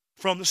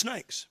from the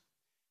snakes.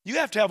 You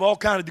have to have all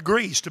kinds of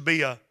degrees to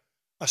be a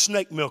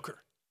snake milker.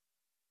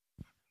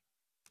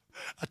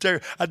 I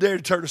dare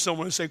to turn to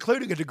someone and say,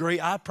 including a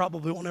degree I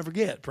probably won't ever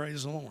get.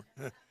 Praise the Lord.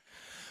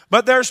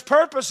 But there's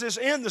purposes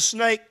in the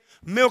snake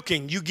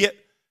milking. You get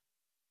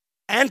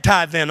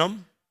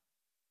anti-venom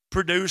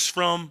produced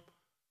from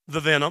the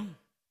venom.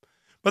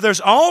 But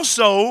there's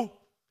also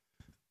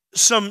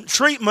some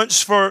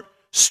treatments for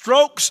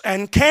strokes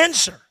and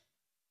cancer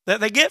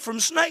that they get from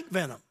snake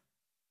venom.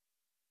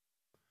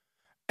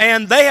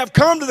 And they have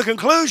come to the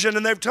conclusion,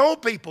 and they've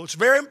told people, it's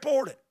very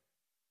important,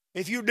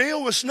 if you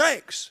deal with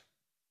snakes,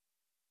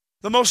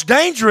 the most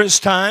dangerous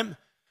time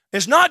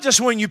is not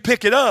just when you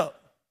pick it up,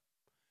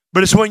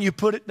 but it's when you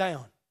put it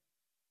down.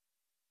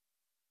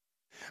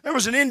 There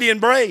was an Indian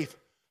brave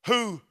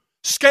who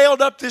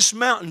scaled up this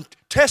mountain,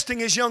 testing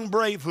his young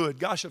bravehood.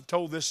 Gosh, I've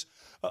told this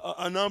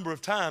a number of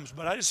times,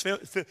 but I just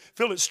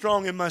feel it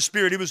strong in my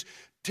spirit. He was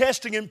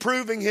testing and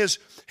proving his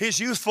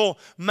youthful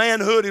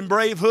manhood and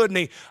bravehood, and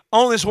he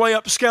on his way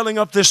up, scaling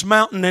up this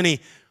mountain, and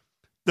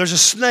there's a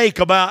snake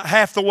about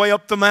half the way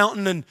up the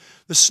mountain, and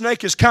the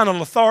snake is kind of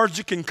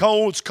lethargic and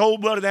cold. It's a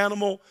cold-blooded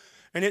animal,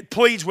 and it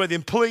pleads with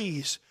him,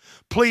 please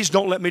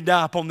don't let me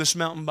die up on this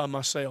mountain by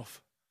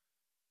myself.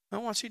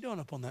 Now, what's he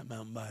doing up on that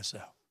mountain by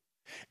himself?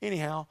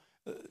 Anyhow,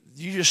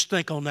 you just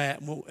think on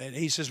that. And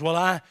he says,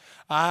 well,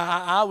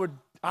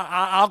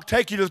 I'll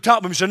take you to the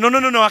top. He said, no,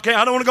 I can't.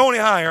 I don't want to go any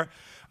higher.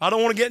 I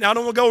don't want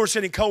to go where it's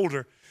any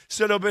colder. He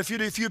said, oh, but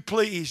if you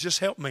please, just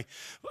help me.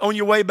 On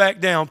your way back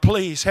down,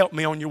 please help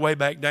me on your way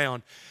back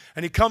down.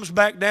 And he comes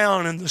back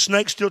down, and the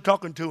snake's still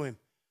talking to him.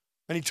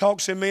 And he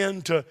talks him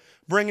into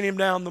bringing him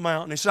down the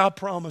mountain. He said, I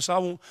promise I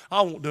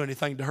won't do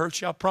anything to hurt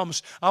you. I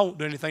promise I won't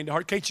do anything to hurt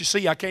you. Can't you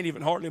see I can't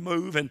even hardly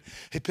move? And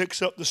he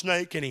picks up the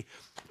snake and he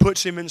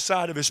puts him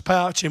inside of his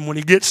pouch. And when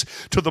he gets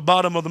to the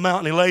bottom of the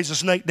mountain, he lays the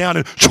snake down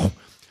and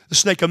the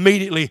snake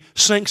immediately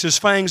sinks his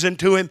fangs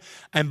into him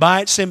and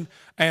bites him.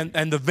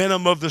 And the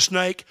venom of the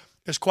snake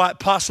is quite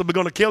possibly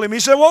going to kill him. He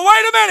said, well,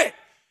 wait a minute.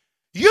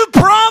 You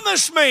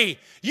promised me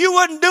you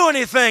wouldn't do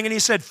anything. And he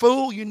said,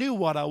 fool, you knew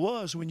what I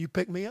was when you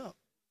picked me up.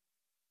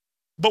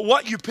 But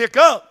what you pick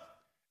up,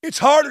 it's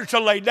harder to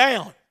lay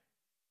down.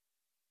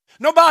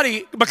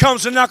 Nobody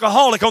becomes an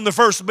alcoholic on the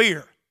first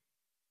beer.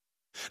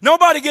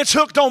 Nobody gets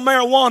hooked on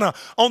marijuana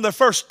on their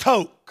first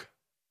toke.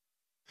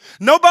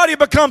 Nobody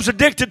becomes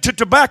addicted to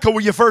tobacco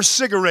with your first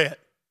cigarette.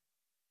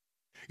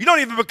 You don't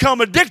even become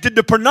addicted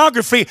to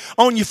pornography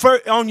on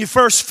your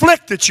first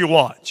flick that you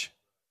watch.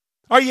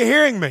 Are you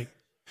hearing me?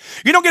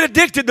 You don't get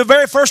addicted the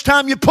very first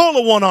time you pull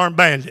a one-armed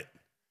bandit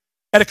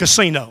at a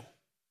casino.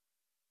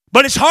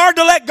 But it's hard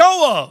to let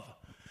go of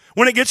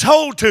when it gets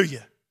hold to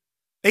you.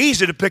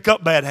 Easy to pick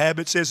up bad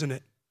habits, isn't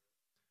it?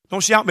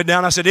 Don't shout me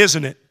down. I said,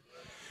 isn't it?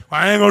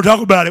 Well, I ain't going to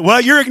talk about it.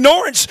 Well, your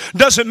ignorance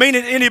doesn't mean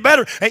it any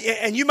better.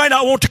 And you may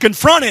not want to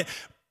confront it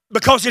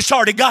because it's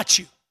already got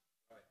you.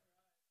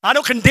 I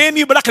don't condemn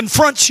you, but I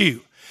confront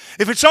you.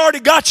 If it's already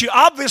got you,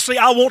 obviously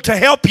I want to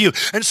help you.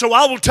 And so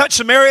I will touch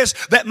some areas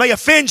that may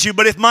offend you.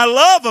 But if my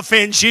love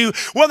offends you,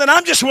 well, then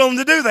I'm just willing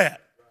to do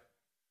that.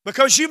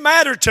 Because you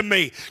matter to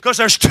me. Because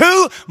there's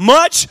too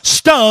much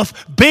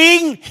stuff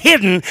being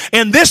hidden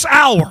in this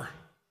hour.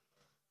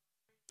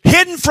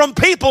 Hidden from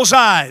people's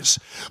eyes,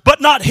 but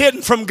not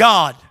hidden from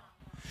God.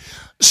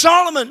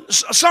 Song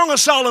of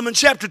Solomon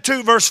chapter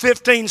 2 verse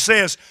 15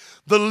 says,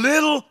 the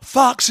little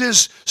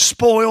foxes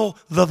spoil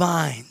the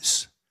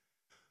vines.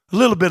 A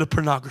little bit of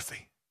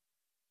pornography.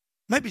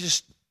 Maybe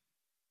just,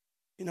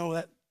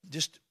 that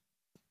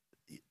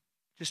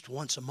just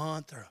once a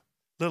month, or a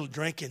little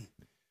drinking,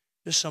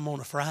 just some on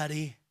a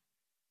Friday.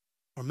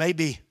 Or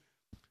maybe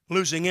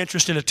losing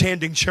interest in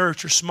attending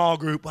church or small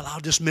group. Well,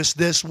 I'll just miss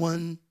this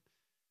one.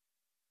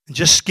 And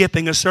just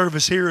skipping a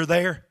service here or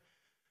there.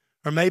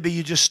 Or maybe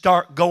you just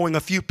start going a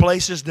few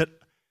places that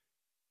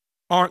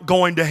aren't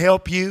going to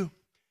help you.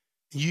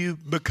 You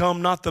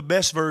become not the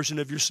best version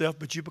of yourself,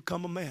 but you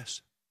become a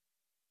mess.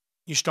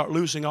 You start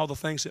losing all the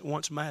things that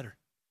once mattered.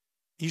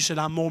 You said,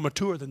 I'm more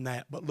mature than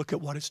that, but look at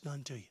what it's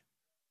done to you.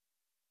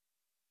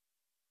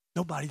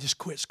 Nobody just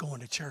quits going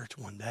to church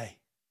one day.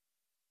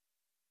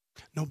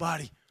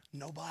 Nobody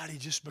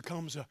just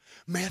becomes a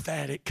meth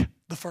addict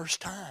the first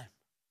time.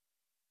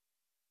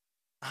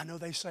 I know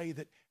they say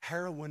that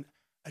heroin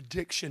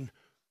addiction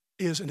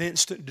is an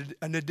instant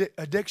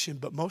addiction,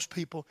 but most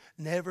people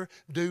never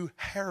do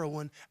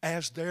heroin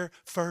as their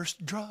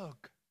first drug.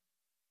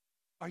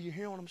 Are you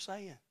hearing what I'm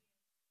saying?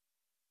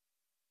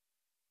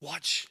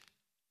 Watch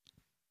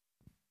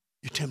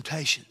your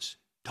temptations.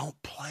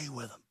 Don't play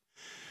with them.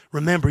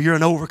 Remember, you're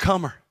an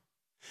overcomer.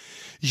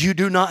 You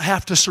do not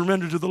have to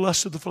surrender to the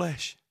lust of the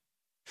flesh.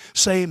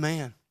 Say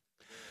amen.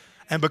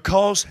 And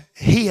because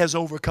He has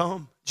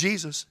overcome,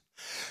 Jesus,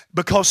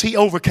 because He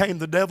overcame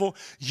the devil,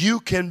 you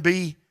can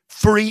be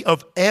free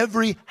of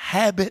every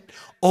habit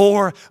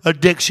or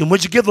addiction.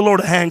 Would you give the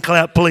Lord a hand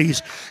clap,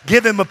 please?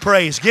 Give Him a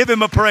praise. Give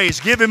Him a praise.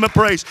 Give Him a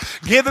praise.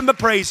 Give Him a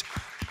praise.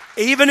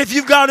 Even if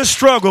you've got a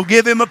struggle,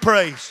 give Him a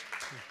praise.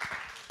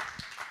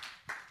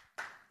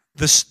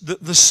 The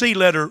C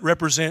letter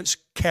represents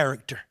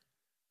character.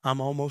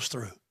 I'm almost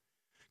through.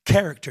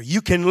 Character.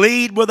 You can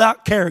lead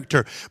without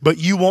character, but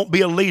you won't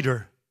be a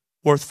leader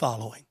worth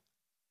following.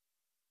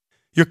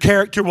 Your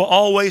character will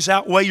always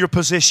outweigh your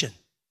position.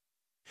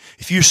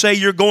 If you say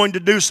you're going to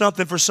do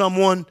something for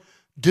someone,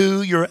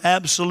 do your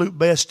absolute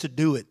best to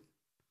do it.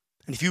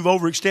 And if you've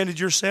overextended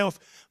yourself,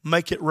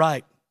 make it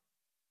right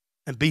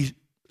and be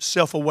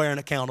self-aware and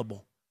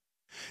accountable.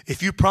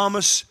 If you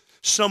promise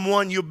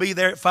someone you'll be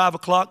there at 5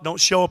 o'clock, don't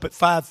show up at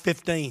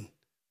 5:15.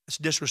 That's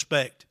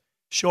disrespect.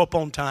 Show up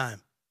on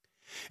time.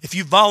 If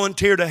you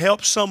volunteer to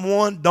help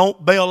someone,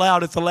 don't bail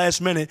out at the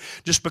last minute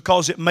just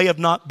because it may have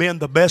not been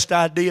the best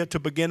idea to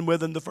begin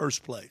with in the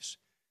first place.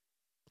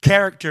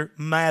 Character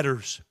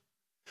matters.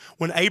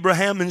 When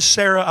Abraham and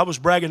Sarah, I was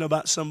bragging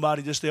about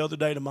somebody just the other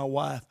day to my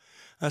wife.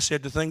 I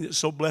said, the thing that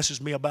so blesses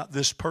me about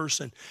this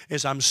person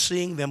is I'm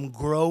seeing them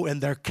grow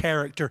in their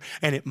character,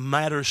 and it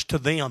matters to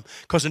them.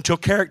 Because until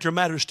character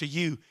matters to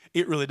you,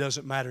 it really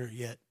doesn't matter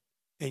yet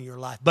in your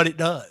life. But it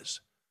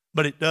does.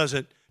 But it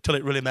doesn't till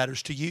it really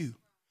matters to you.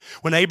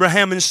 When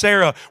Abraham and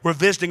Sarah were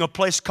visiting a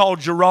place called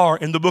Gerar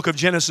in the book of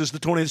Genesis, the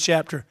 20th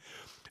chapter,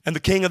 and the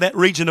king of that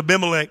region,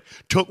 Abimelech,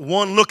 took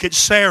one look at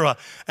Sarah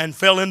and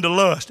fell into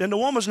lust. And the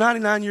woman's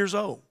 99 years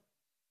old.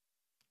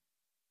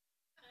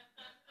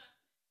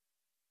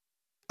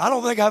 I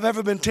don't think I've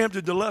ever been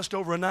tempted to lust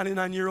over a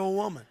 99-year-old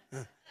woman.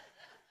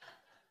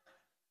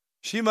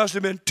 She must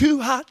have been too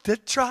hot to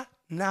try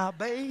now,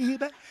 baby.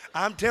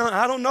 I'm telling you,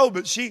 I don't know,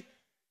 but she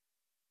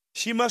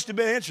must have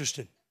been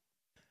interested.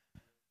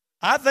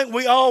 I think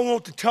we all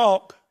want to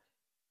talk.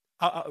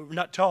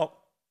 Not talk.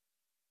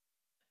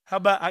 How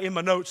about in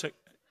my notes?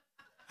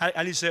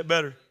 I need to say it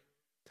better.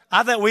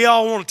 I think we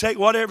all want to take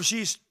whatever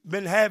she's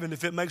been having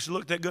if it makes her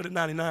look that good at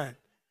 99.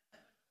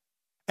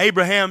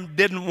 Abraham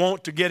didn't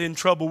want to get in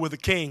trouble with the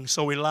king,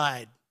 so he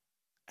lied.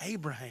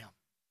 Abraham.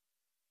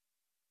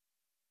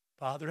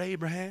 Father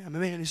Abraham,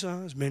 many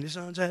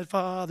sons had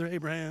Father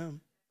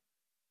Abraham.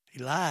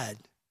 He lied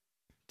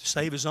to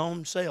save his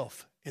own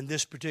self in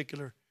this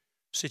particular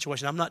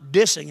situation. I'm not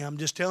dissing him. I'm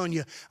just telling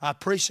you, I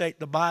appreciate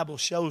the Bible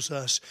shows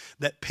us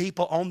that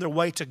people on their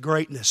way to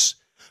greatness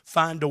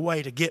find a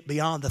way to get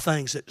beyond the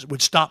things that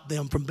would stop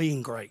them from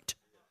being great.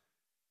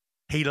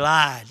 He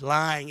lied.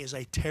 Lying is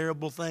a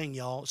terrible thing,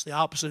 y'all. It's the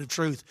opposite of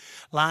truth.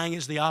 Lying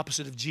is the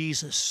opposite of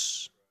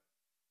Jesus.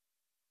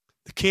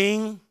 The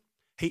king,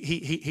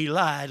 he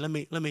lied. Let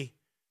me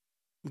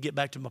get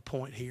back to my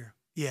point here.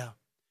 Yeah.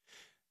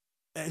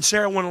 And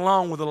Sarah went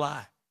along with the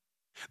lie.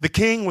 The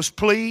king was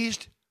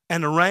pleased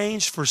and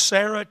arranged for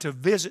Sarah to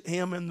visit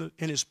him in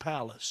his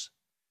palace.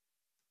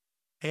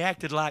 He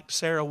acted like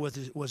Sarah was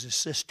his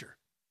sister.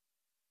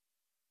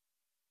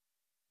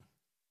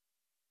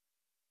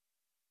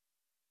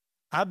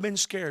 I've been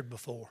scared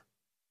before.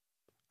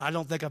 I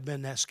don't think I've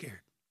been that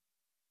scared.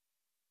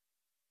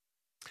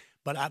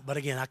 But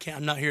again,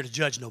 I'm not here to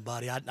judge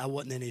nobody. I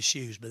wasn't in his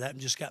shoes, but that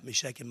just got me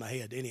shaking my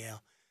head anyhow.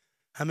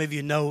 How many of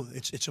you know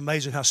it's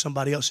amazing how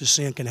somebody else's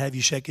sin can have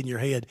you shaking your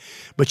head,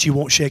 but you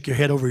won't shake your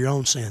head over your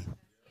own sin?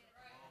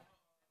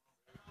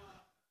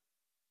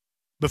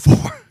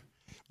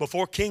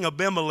 Before King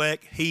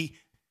Abimelech, he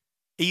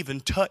even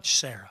touched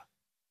Sarah.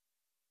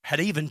 Had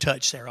even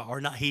touched Sarah,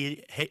 or not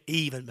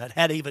but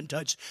had even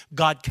touched.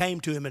 God came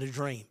to him in a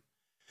dream.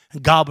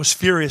 And God was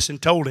furious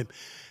and told him,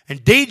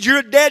 indeed, you're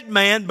a dead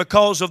man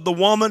because of the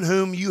woman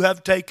whom you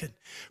have taken,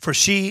 for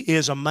she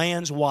is a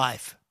man's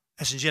wife.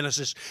 That's in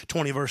Genesis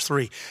 20, verse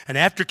 3. And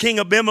after King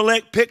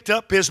Abimelech picked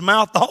up his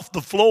mouth off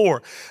the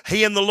floor,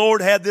 he and the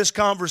Lord had this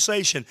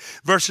conversation.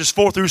 Verses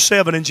 4 through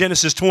 7 in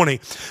Genesis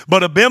 20.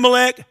 But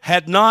Abimelech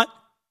had not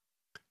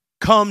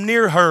come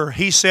near her.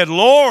 He said,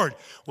 Lord,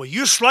 will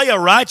you slay a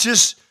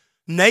righteous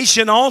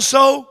nation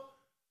also?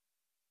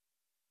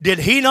 Did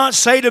he not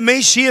say to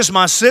me, she is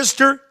my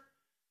sister?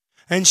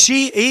 And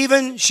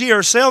she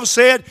herself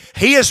said,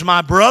 he is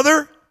my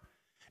brother.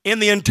 In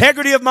the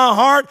integrity of my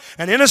heart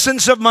and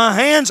innocence of my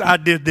hands, I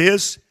did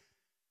this.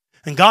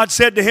 And God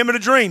said to him in a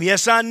dream,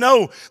 yes, I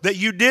know that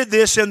you did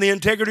this in the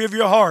integrity of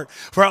your heart.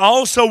 For I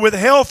also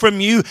withheld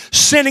from you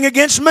sinning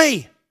against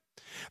me.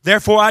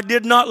 Therefore, I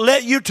did not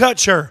let you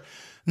touch her.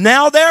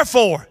 Now,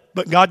 therefore,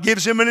 but God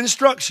gives him an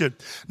instruction.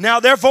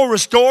 Now, therefore,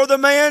 restore the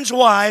man's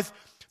wife,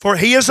 for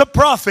he is a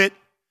prophet,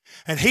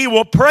 and he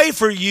will pray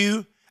for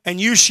you, and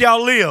you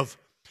shall live.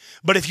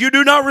 But if you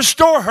do not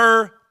restore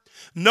her,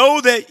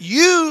 know that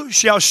you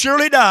shall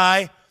surely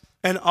die,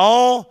 and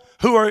all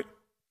who are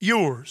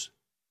yours.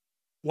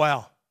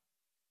 Wow.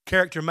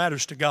 Character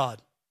matters to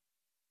God.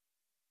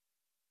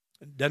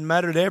 It doesn't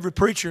matter to every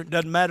preacher. It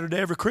doesn't matter to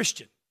every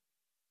Christian.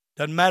 It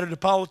doesn't matter to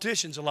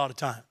politicians a lot of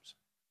times.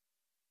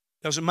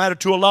 It doesn't matter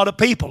to a lot of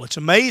people. It's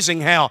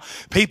amazing how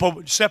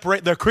people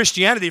separate their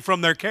Christianity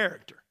from their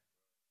character.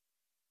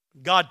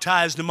 God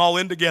ties them all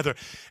in together.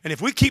 And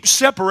if we keep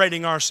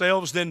separating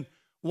ourselves, then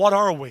what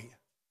are we?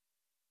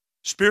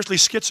 Spiritually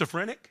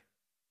schizophrenic?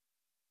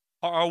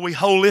 Or are we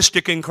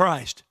holistic in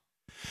Christ?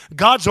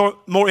 God's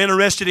more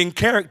interested in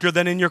character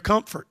than in your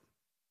comfort.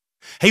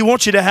 He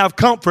wants you to have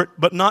comfort,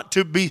 but not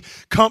to be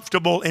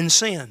comfortable in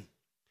sin.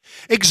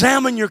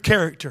 Examine your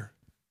character.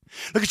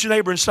 Look at your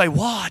neighbor and say,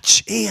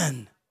 watch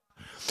in.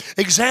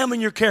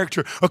 Examine your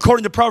character.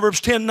 According to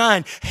Proverbs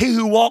 10:9, he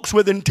who walks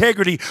with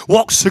integrity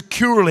walks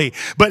securely,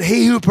 but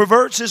he who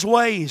perverts his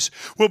ways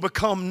will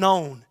become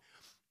known.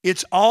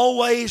 It's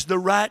always the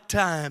right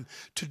time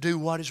to do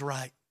what is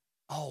right.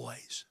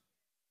 Always.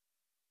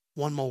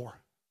 One more.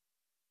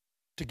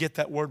 To get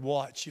that word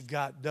watch, you've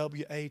got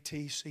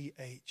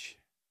W-A-T-C-H.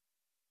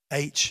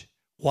 H,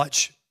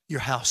 watch your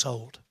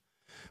household.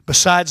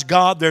 Besides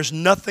God, there's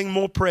nothing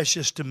more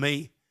precious to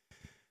me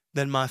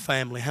than my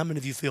family. How many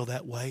of you feel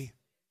that way?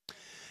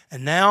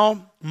 And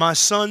now, my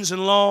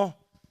sons-in-law,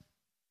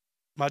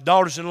 my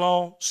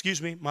daughters-in-law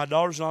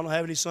don't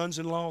have any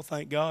sons-in-law,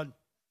 thank God.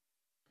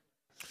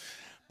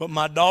 But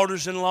my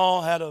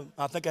daughters-in-law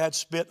I think I had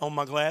spit on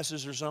my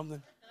glasses or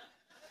something.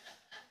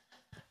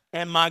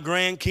 And my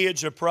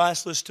grandkids are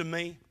priceless to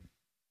me.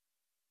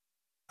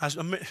 I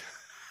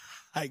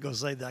ain't going to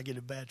say that, I get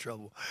in bad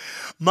trouble.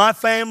 My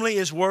family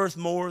is worth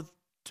more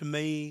to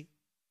me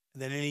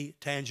than any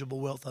tangible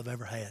wealth I've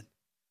ever had.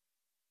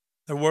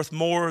 They're worth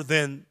more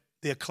than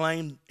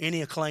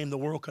any acclaim the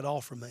world could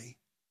offer me.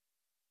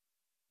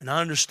 And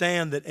I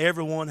understand that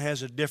everyone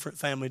has a different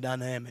family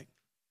dynamic.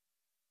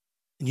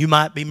 And you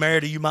might be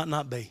married or you might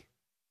not be.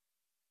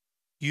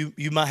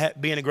 You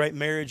might be in a great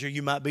marriage or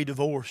you might be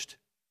divorced.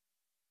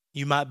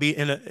 You might be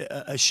in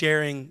a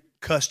sharing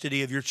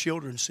custody of your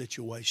children's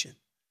situation.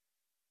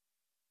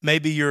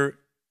 Maybe you're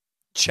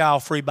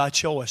child-free by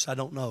choice, I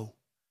don't know.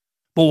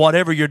 But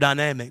whatever your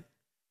dynamic,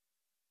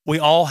 we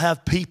all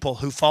have people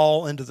who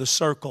fall into the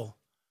circle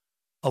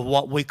of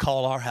what we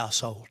call our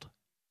household.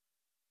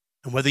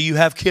 And whether you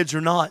have kids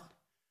or not,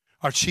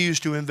 or choose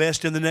to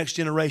invest in the next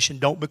generation,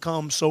 don't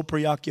become so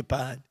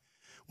preoccupied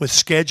with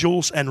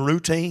schedules and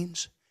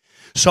routines,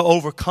 so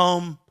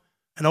overcome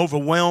and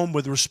overwhelmed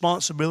with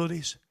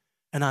responsibilities,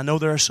 and I know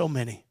there are so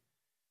many,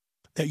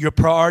 that your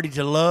priority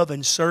to love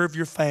and serve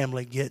your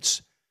family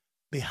gets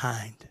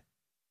behind.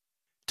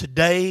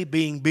 Today,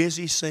 being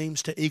busy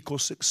seems to equal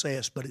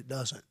success, but it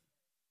doesn't.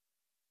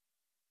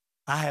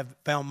 I have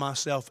found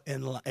myself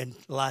in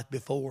life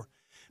before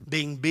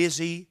being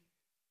busy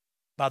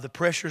by the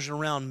pressures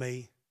around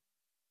me,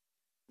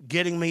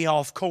 getting me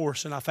off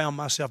course, and I found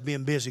myself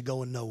being busy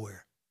going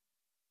nowhere.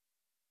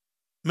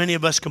 Many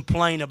of us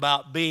complain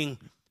about being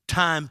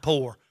time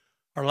poor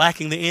or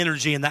lacking the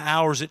energy and the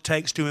hours it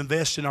takes to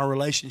invest in our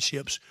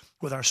relationships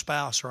with our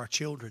spouse or our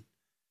children.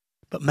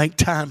 But make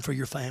time for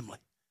your family.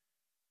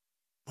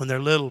 When they're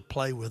little,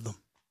 play with them.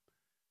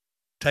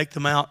 Take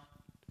them out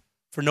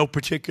for no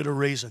particular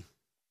reason.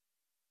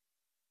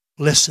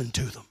 Listen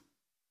to them.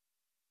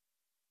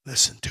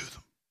 Listen to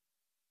them.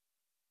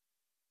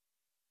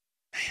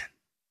 Man.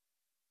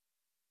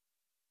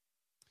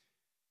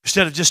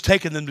 Instead of just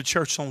taking them to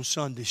church on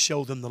Sunday,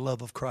 show them the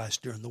love of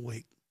Christ during the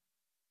week.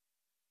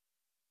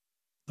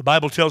 The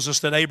Bible tells us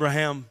that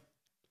Abraham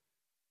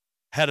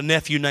had a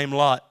nephew named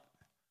Lot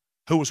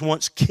who was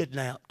once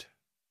kidnapped.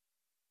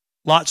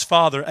 Lot's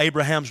father,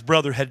 Abraham's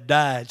brother, had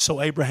died, so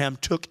Abraham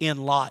took in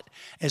Lot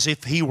as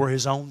if he were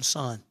his own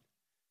son.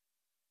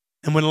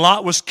 And when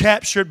Lot was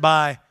captured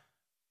by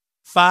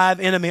 5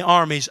 enemy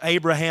armies,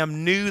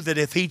 Abraham knew that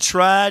if he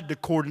tried to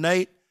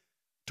coordinate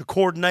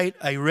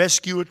a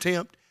rescue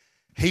attempt,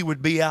 he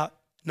would be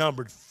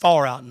outnumbered,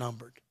 far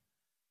outnumbered.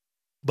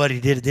 But he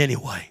did it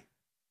anyway,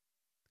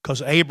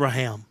 because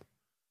Abraham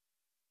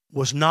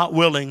was not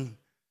willing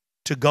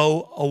to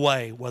go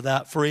away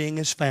without freeing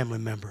his family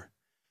member.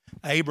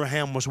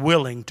 Abraham was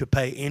willing to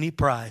pay any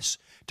price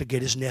to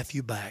get his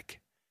nephew back.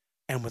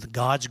 And with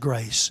God's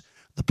grace,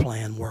 the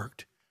plan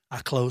worked. I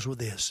close with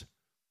this.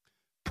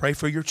 Pray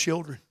for your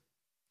children.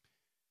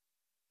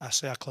 I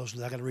close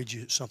with that. I got to read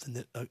you something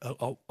that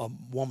a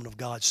woman of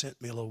God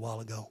sent me a little while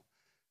ago.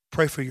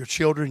 Pray for your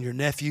children, your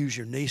nephews,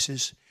 your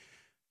nieces,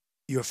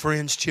 your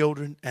friends'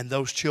 children, and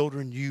those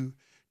children you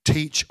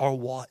teach or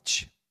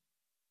watch.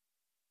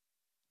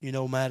 You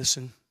know,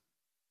 Madison,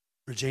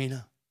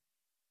 Regina,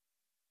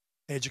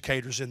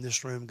 educators in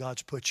this room,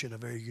 God's put you in a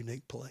very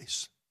unique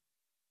place.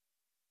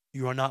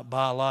 You are not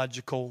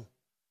biological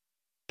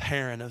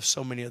parent of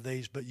so many of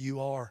these, but they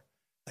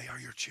are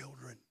your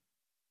children.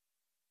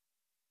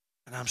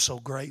 And I'm so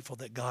grateful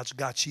that God's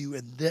got you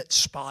in that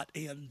spot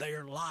in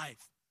their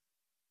life,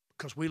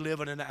 because we live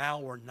in an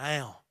hour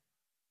now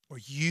where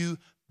you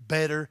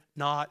better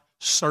not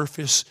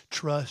surface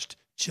trust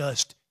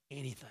just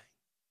anything.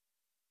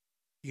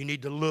 You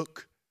need to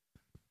look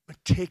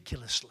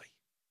meticulously.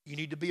 You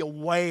need to be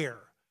aware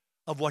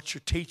of what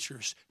your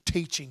teacher's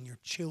teaching your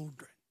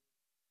children.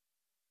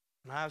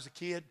 When I was a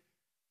kid,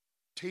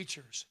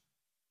 teachers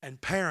and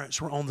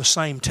parents were on the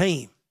same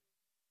team,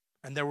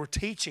 and they were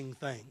teaching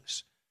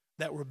things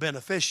that were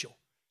beneficial.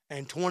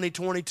 And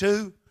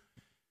 2022,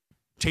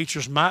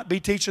 teachers might be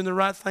teaching the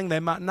right thing. They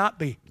might not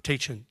be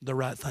teaching the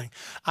right thing.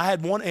 I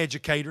had one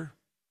educator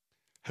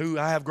who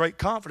I have great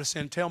confidence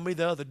in tell me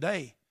the other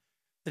day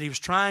that he was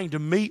trying to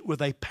meet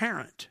with a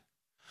parent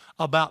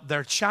about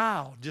their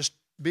child just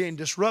being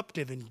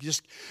disruptive and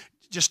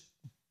just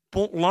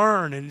won't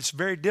learn, and it's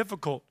very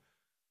difficult.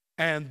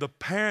 And the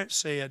parent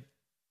said,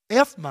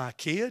 F my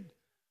kid,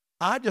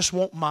 I just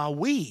want my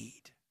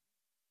weed.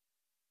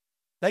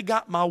 They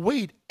got my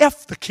weed.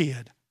 F the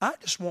kid, I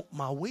just want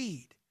my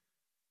weed.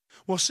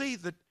 Well,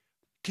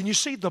 can you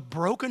see the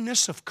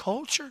brokenness of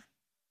culture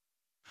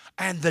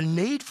and the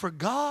need for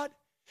God?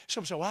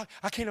 Some say, well,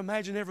 I can't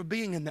imagine ever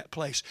being in that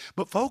place.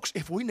 But folks,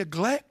 if we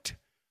neglect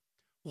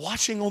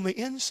watching on the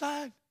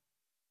inside,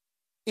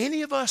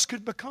 any of us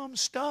could become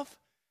stuff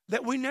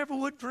that we never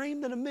would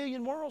dream that a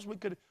million worlds we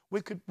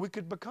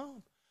could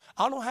become.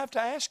 I don't have to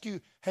ask you,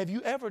 have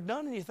you ever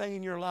done anything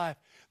in your life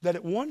that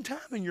at one time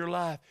in your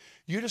life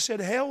you just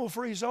said, hell will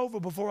freeze over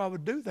before I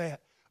would do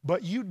that?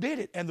 But you did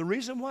it, and the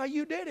reason why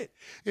you did it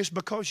is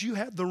because you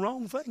had the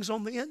wrong things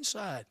on the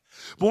inside.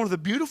 But one of the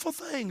beautiful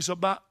things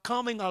about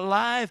coming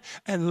alive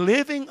and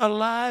living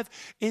alive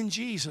in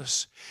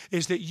Jesus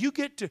is that you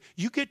get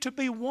to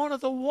be one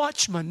of the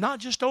watchmen, not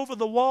just over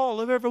the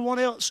wall of everyone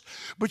else,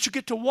 but you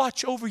get to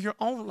watch over your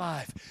own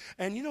life.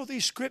 And you know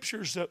these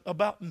scriptures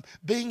about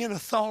being in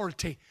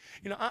authority.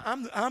 You know,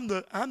 I'm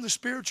the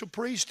spiritual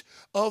priest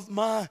of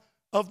my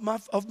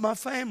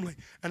family,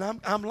 and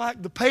I'm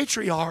like the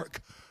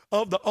patriarch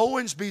of the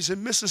Owensbys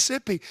in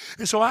Mississippi.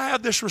 And so I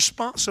have this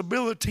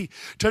responsibility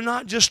to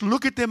not just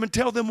look at them and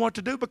tell them what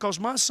to do, because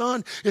my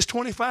son is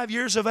 25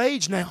 years of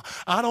age now.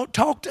 I don't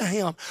talk to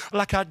him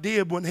like I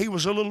did when he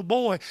was a little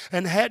boy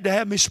and had to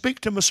have me speak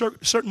to him a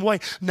certain way.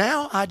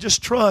 Now I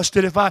just trust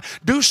that if I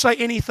do say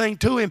anything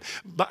to him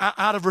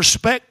out of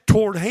respect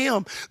toward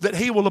him, that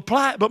he will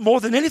apply it. But more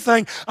than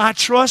anything, I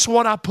trust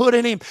what I put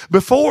in him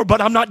before.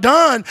 But I'm not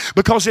done,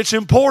 because it's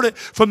important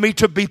for me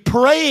to be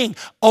praying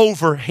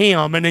over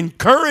him and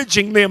encouraging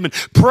them and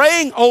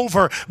praying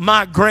over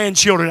my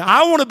grandchildren.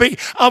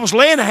 I was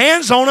laying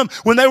hands on them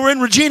when they were in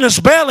Regina's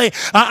belly.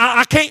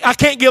 I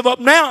can't give up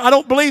now. I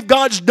don't believe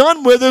God's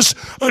done with us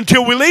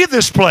until we leave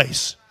this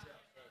place.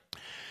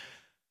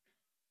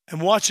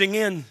 And watching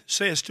in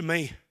says to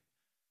me,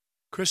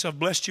 Chris, I've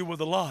blessed you with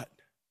a lot.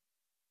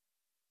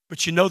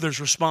 But you know there's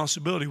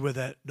responsibility with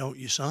that, don't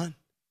you, son?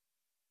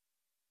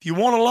 If you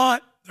want a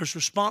lot, there's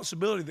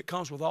responsibility that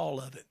comes with all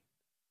of it.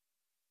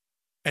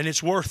 And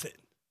it's worth it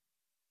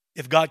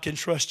if God can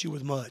trust you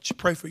with much.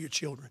 Pray for your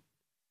children.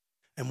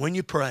 And when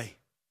you pray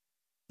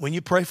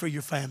for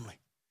your family,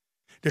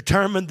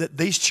 determine that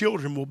these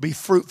children will be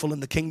fruitful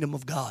in the kingdom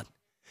of God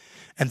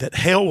and that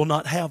hell will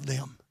not have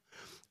them,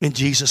 in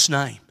Jesus'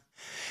 name.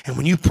 And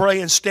when you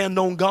pray and stand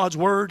on God's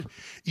word,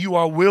 you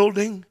are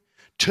wielding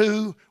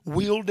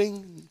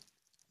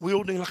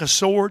like a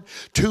sword,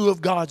 2 of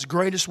God's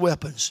greatest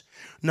weapons.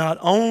 Not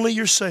only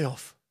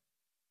yourself,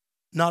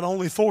 not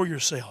only for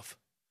yourself,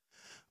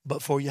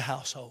 but for your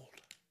household.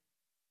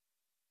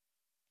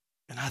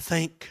 And I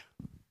think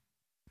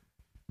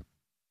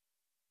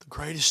the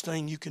greatest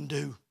thing you can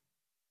do,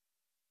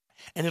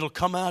 and it'll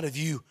come out of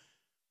you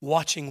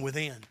watching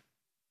within,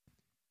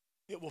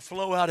 It will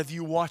flow out of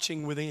you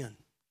watching within,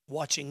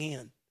 watching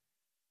in.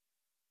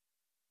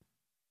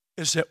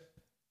 Is that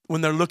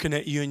when they're looking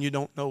at you and you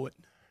don't know it,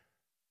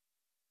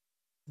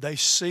 they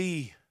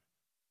see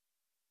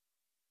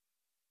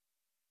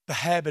the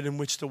habit in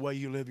which the way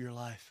you live your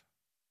life.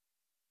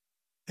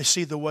 They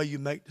see the way you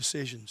make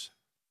decisions.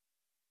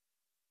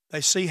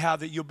 They see how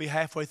that you'll be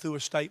halfway through a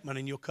statement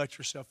and you'll cut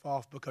yourself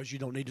off because you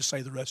don't need to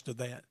say the rest of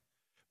that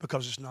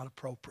because it's not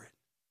appropriate.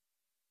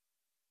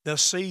 They'll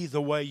see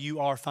the way you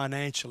are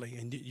financially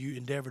and you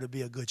endeavor to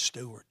be a good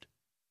steward.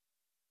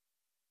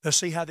 They'll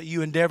see how that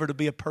you endeavor to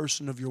be a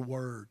person of your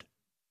word.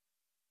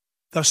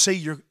 They'll see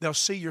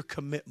your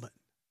commitment.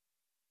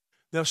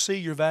 They'll see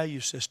your value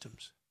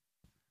systems.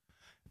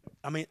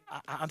 I mean,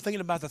 I'm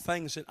thinking about the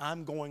things that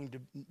I'm going to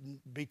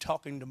be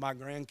talking to my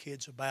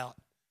grandkids about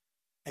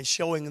and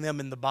showing them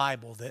in the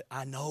Bible that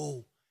I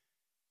know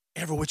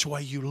every which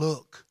way you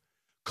look,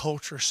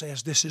 culture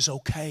says this is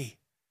okay,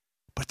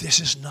 but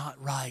this is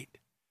not right.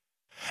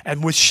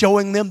 And with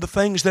showing them the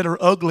things that are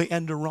ugly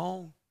and are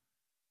wrong.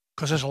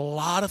 Because there's a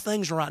lot of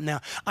things right now.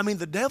 I mean,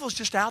 the devil's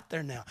just out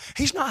there now.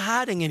 He's not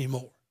hiding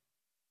anymore.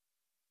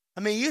 I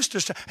mean, he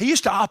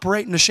used to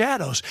operate in the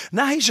shadows.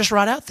 Now he's just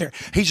right out there.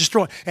 He's just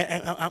throwing.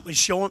 And I'm going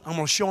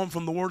to show him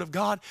from the Word of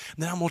God,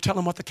 and then I'm going to tell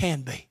them what they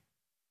can be.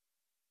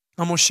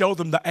 I'm going to show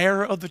them the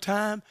error of the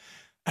time,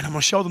 and I'm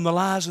going to show them the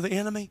lies of the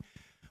enemy,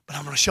 but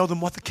I'm going to show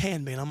them what they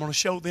can be, and I'm going to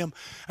show them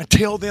and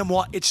tell them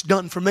what it's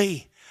done for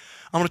me.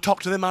 I'm going to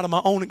talk to them out of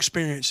my own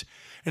experience.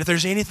 And if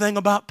there's anything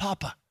about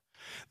Papa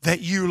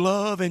that you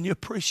love and you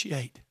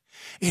appreciate,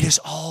 it is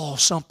all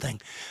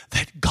something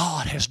that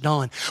God has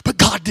done. But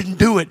God didn't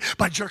do it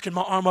by jerking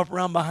my arm up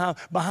around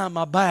behind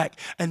my back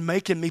and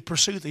making me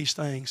pursue these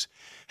things.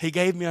 He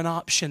gave me an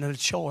option and a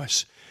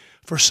choice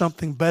for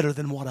something better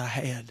than what I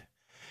had.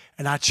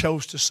 And I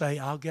chose to say,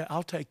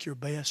 I'll take your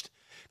best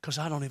because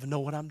I don't even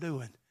know what I'm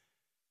doing.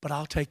 But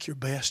I'll take your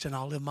best and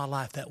I'll live my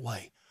life that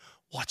way.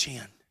 Watch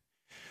in.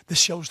 This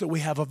shows that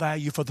we have a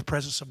value for the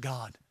presence of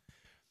God.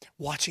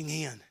 Watching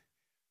in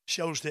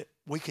shows that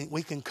we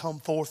can come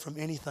forth from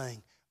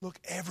anything. Look,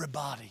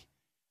 everybody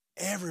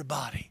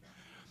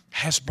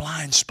has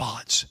blind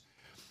spots.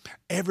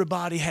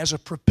 Everybody has a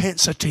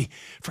propensity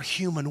for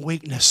human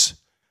weakness.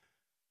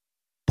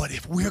 But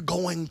if we're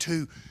going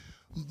to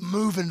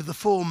move into the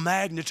full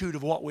magnitude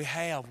of what we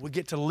have, we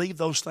get to leave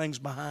those things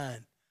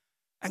behind.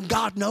 And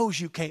God knows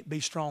you can't be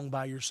strong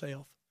by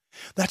yourself.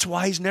 That's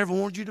why He's never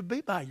wanted you to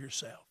be by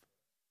yourself.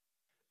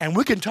 And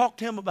we can talk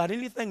to Him about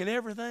anything and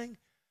everything,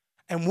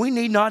 and we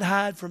need not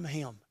hide from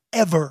Him.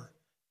 Ever,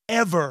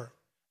 ever,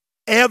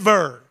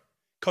 ever.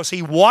 Because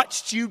He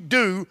watched you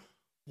do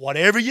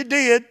whatever you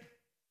did.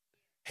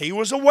 He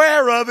was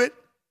aware of it.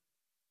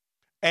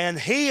 And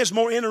He is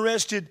more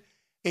interested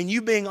in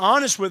you being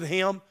honest with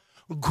Him,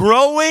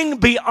 growing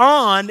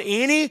beyond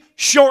any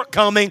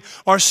shortcoming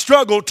or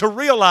struggle to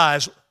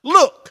realize,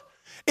 look,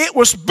 it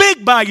was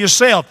big by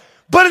yourself.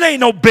 But it ain't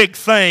no big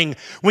thing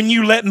when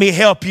you let me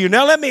help you.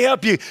 Now let me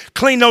help you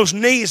clean those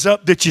knees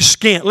up that you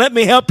skint. Let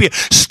me help you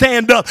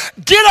stand up.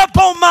 Get up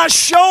on my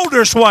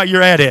shoulders while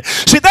you're at it.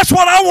 See, that's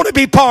what I want to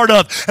be part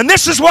of. And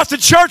this is what the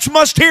church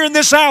must hear in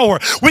this hour.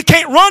 We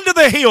can't run to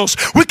the hills.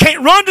 We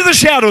can't run to the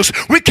shadows.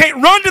 We can't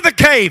run to the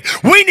cave.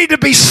 We need to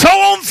be so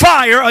on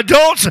fire,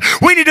 adults.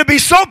 We need to be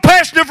so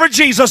passionate for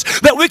Jesus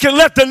that we can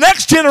let the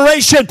next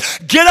generation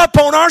get up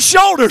on our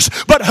shoulders.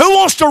 But who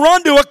wants to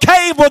run to a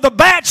cave where the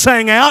bats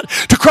hang out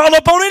to crawl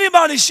up on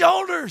anybody's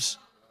shoulders?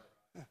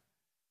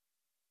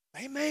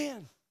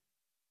 Amen.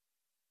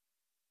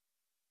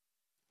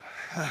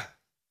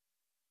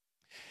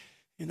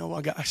 You know,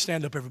 I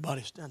stand up,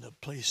 everybody. Stand up,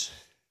 please.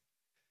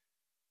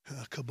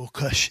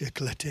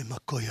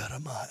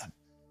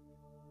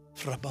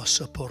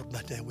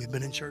 We've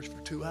been in church for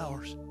 2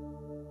 hours.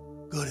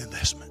 Good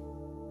investment.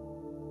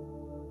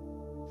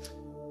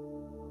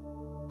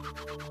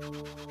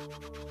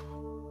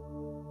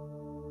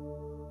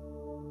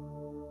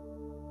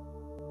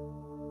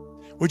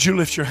 Would you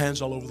lift your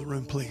hands all over the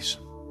room, please?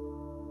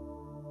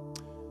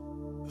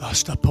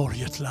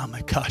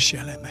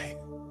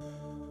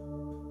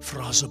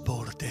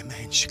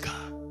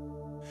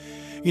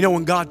 You know,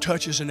 when God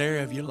touches an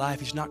area of your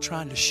life, He's not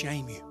trying to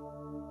shame you.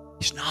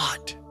 He's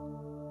not.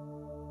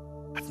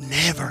 I've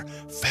never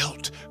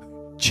felt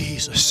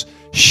Jesus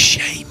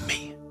shame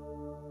me.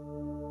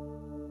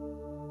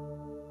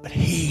 But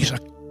He's a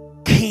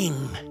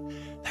king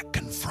that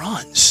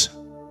confronts.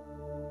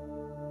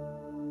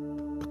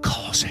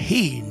 Because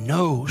He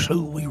knows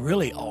who we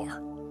really are.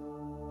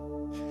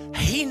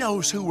 He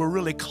knows who we're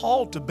really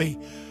called to be.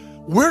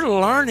 We're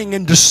learning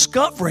and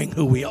discovering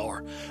who we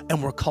are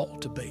and we're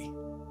called to be.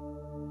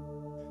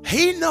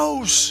 He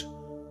knows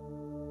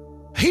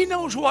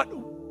what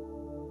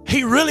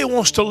He really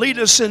wants to lead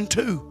us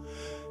into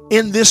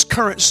in this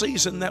current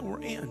season that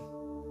we're in.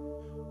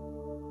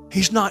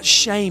 He's not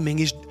shaming.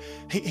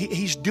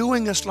 He's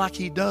doing us like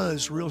He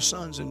does real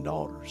sons and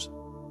daughters.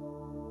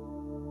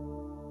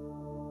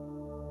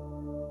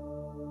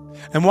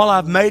 And while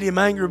I've made Him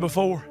angry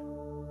before,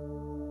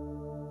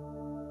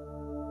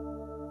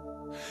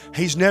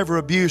 He's never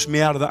abused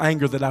me out of the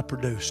anger that I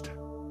produced.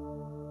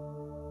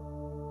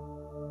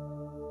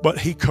 But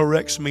He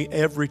corrects me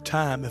every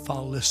time if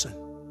I'll listen.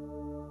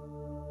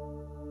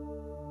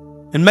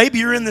 And maybe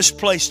you're in this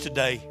place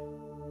today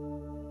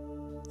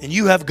and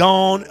you have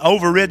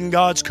overridden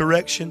God's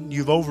correction.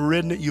 You've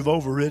overridden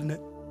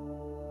it.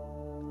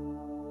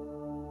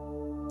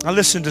 I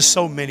listen to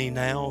so many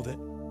now that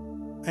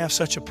have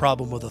such a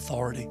problem with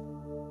authority.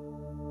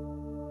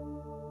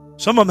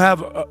 Some of them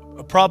have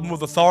a problem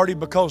with authority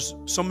because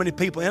so many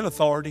people in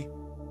authority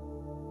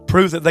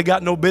prove that they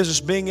got no business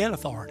being in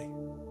authority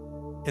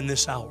in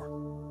this hour.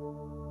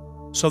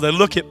 So they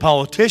look at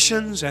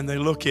politicians and they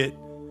look at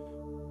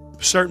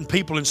certain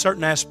people in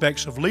certain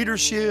aspects of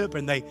leadership,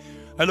 and they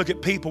look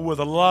at people with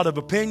a lot of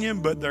opinion,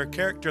 but their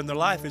character and their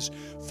life is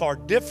far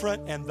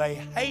different, and they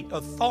hate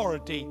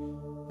authority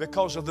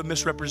because of the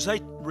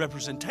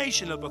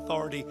misrepresentation of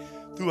authority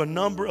through a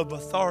number of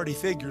authority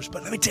figures.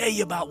 But let me tell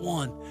you about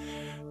one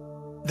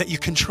that you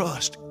can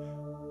trust: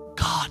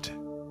 God.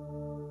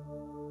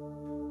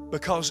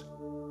 Because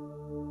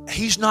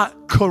He's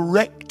not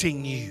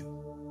correcting you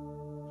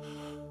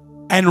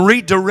and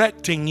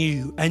redirecting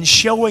you and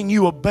showing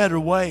you a better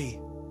way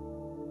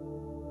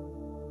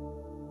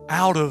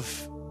out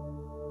of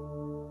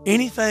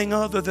anything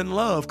other than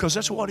love, because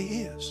that's what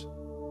He is.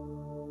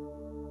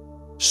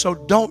 So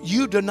don't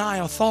you deny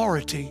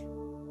authority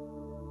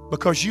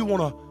because you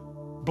want to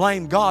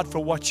blame God for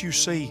what you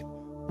see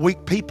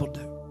weak people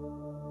do.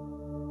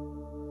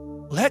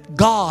 Let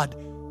God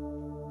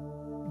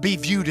be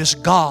viewed as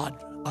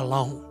God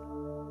alone.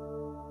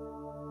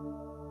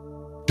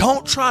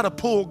 Don't try to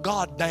pull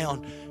God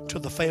down to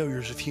the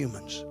failures of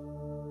humans.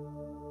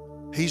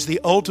 He's the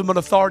ultimate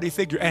authority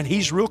figure, and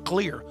He's real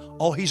clear.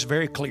 Oh, He's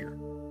very clear.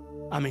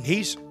 I mean,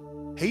 He's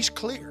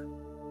clear.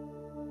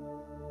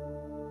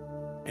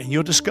 And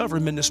you'll discover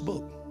Him in this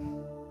book.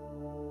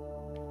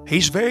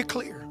 He's very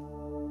clear.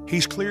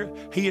 He's clear.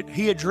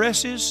 He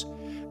addresses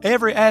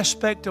every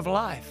aspect of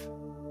life.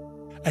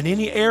 And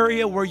any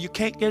area where you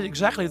can't get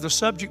exactly the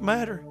subject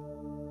matter,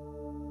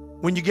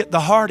 when you get the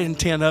heart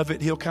intent of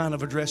it, He'll kind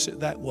of address it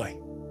that way.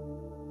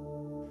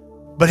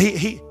 But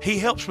He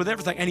helps with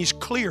everything, and He's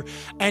clear.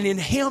 And in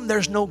Him,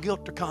 there's no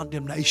guilt or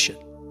condemnation.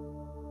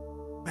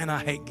 Man, I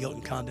hate guilt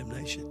and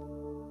condemnation.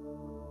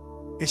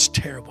 It's a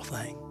terrible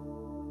thing.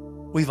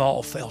 We've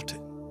all felt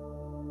it.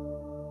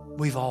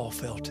 We've all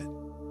felt it.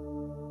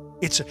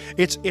 It's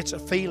a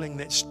feeling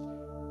that's,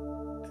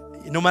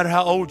 no matter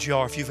how old you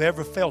are, if you've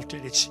ever felt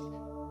it,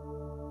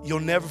 you'll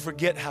never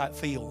forget how it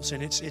feels.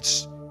 And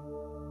it's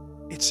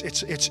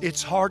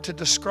hard to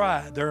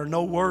describe. There are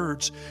no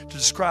words to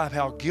describe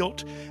how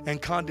guilt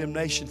and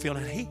condemnation feel.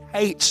 And He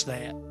hates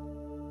that.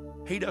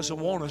 He doesn't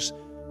want us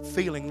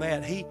feeling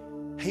that. He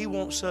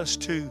wants us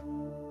to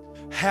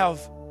have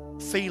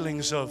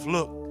feelings of,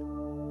 look,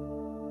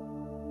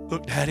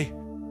 Daddy,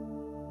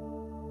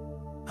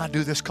 I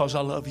do this because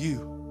I love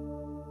you.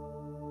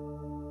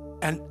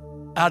 And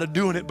out of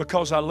doing it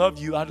because I love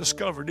you, I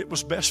discovered it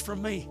was best for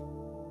me.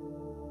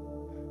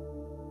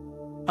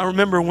 I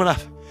remember when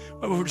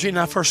Virginia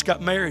and I first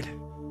got married,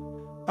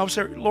 I was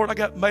there, Lord, I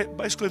got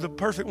basically the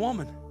perfect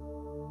woman.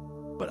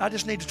 But I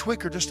just need to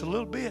tweak her just a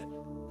little bit.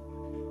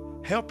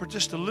 Help her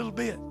just a little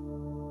bit.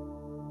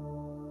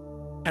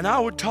 And I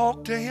would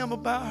talk to Him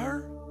about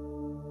her.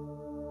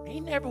 He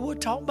never would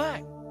talk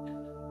back.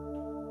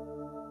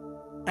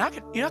 And I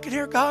could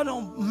hear God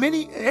on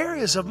many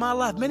areas of my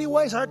life, many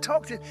ways I'd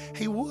talk to Him.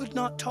 He would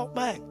not talk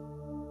back.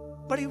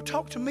 But He would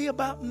talk to me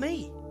about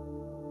me.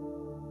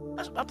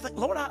 I'm thinking,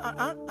 Lord,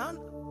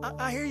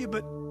 I hear you,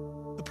 but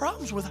the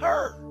problem's with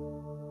her.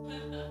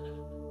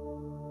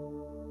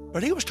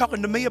 But He was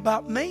talking to me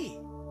about me.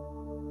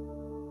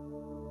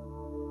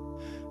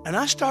 And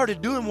I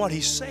started doing what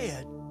He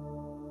said.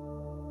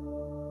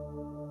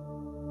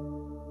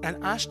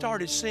 And I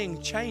started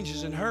seeing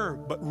changes in her.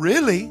 But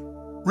really,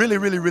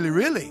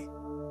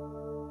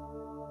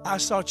 I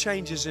saw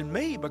changes in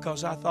me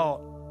because I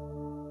thought,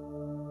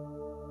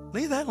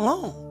 leave that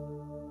alone.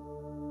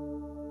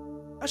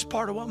 That's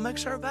part of what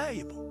makes her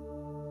valuable.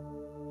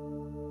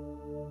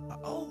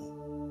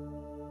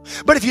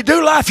 But if you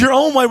do life your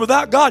own way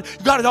without God,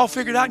 you got it all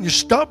figured out and you're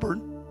stubborn,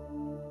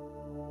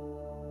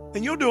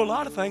 then you'll do a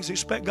lot of things and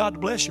expect God to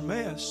bless your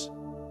mess.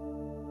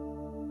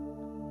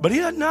 But He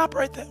doesn't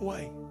operate that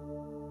way.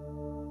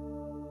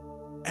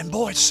 And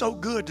boy, it's so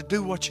good to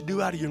do what you do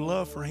out of your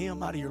love for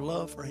Him, out of your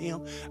love for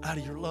Him, out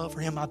of your love for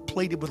Him. I've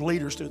pleaded with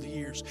leaders through the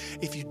years.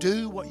 If you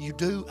do what you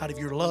do out of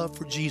your love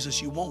for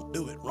Jesus, you won't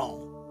do it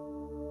wrong.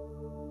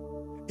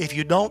 If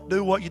you don't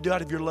do what you do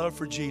out of your love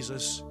for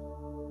Jesus,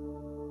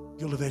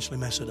 you'll eventually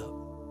mess it up.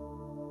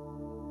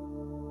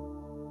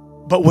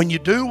 But when you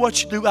do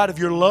what you do out of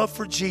your love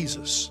for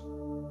Jesus,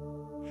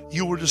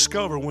 you will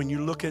discover when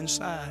you look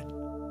inside,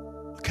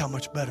 look how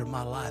much better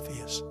my life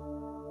is.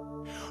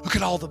 Look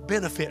at all the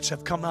benefits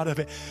have come out of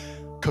it.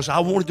 Because I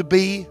wanted to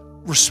be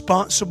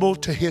responsible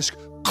to His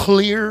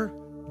clear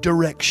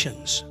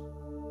directions.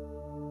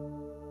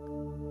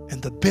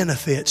 And the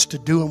benefits to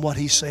doing what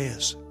He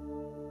says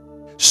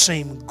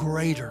seem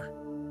greater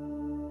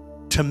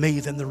to me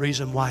than the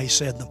reason why he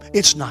said them.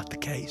 It's not the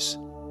case.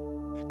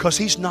 Because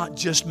he's not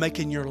just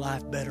making your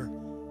life better.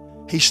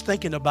 He's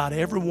thinking about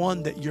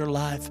everyone that your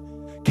life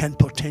can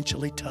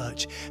potentially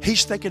touch.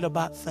 He's thinking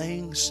about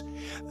things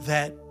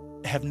that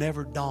have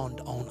never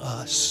dawned on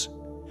us.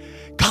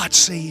 God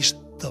sees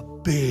the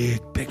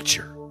big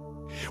picture.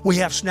 We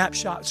have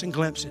snapshots and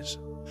glimpses,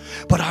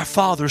 but our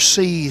Father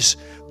sees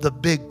the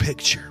big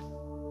picture.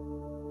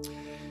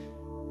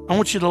 I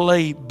want you to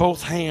lay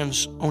both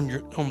hands on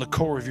the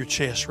core of your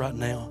chest right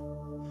now.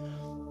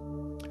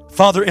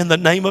 Father, in the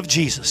name of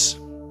Jesus,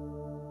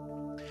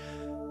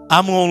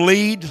 I'm going to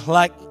lead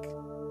like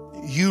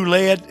you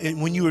led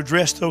when you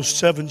addressed those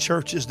 7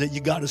 churches that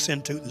you got us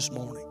into this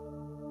morning.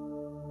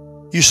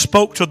 You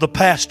spoke to the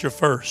pastor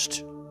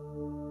first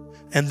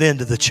and then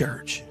to the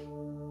church.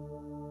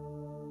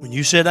 When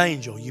you said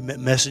angel, you meant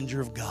messenger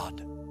of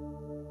God.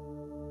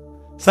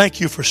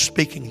 Thank you for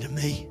speaking to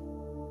me.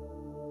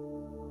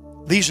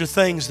 These are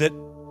things that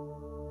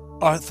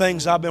are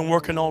things I've been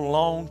working on a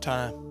long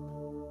time.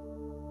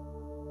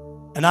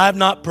 And I have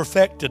not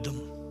perfected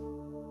them.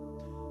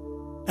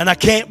 And I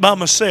can't by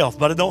myself,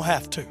 but I don't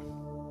have to.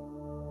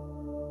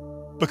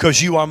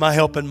 Because you are my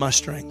help and my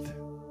strength.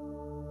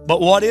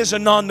 But what is a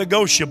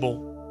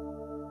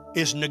non-negotiable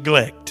is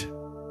neglect.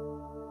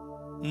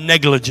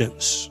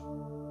 Negligence.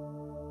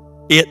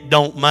 It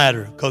don't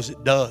matter, because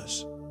it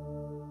does.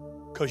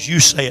 Because you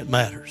say it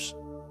matters.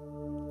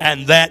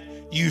 And that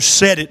you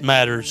said it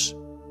matters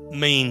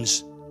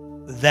means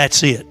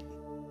that's it.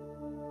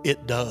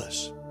 It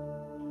does.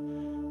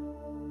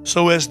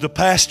 So as the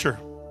pastor,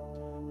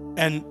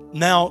 and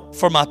now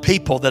for my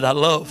people that I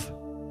love,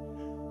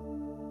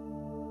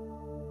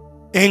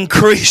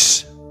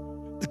 increase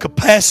the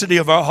capacity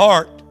of our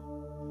heart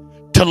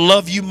to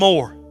love you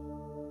more,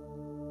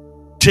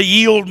 to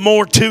yield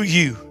more to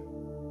you,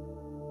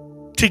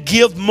 to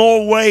give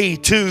more way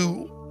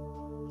to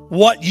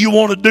what you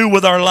want to do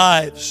with our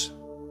lives.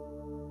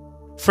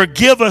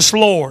 Forgive us,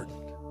 Lord,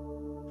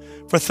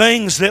 for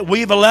things that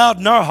we've allowed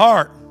in our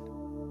heart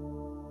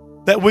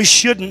that we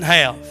shouldn't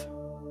have.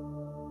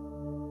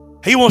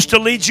 He wants to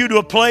lead you to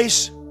a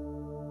place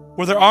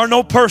where there are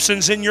no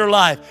persons in your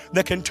life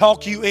that can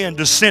talk you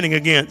into sinning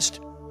against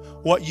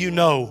what you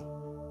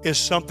know is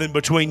something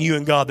between you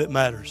and God that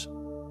matters.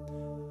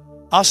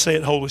 I'll say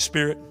it, Holy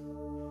Spirit.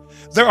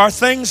 There are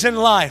things in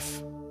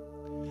life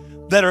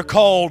that are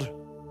called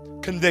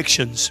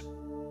convictions.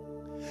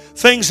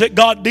 Things that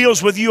God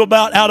deals with you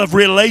about out of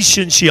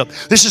relationship.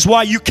 This is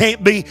why you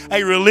can't be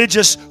a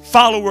religious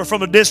follower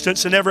from a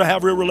distance and never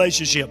have a real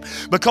relationship.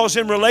 Because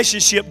in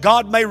relationship,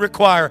 God may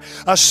require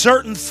a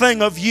certain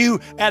thing of you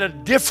at a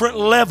different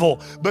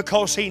level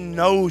because He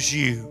knows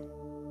you.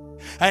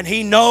 And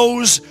He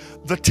knows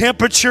the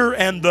temperature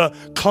and the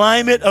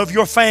climate of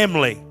your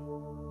family.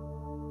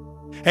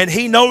 And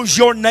He knows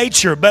your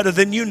nature better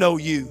than you know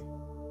you.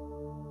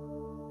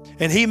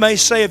 And He may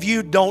say of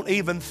you, don't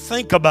even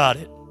think about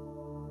it,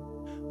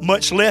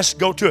 much less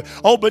go to it.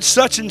 Oh, but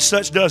such and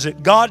such does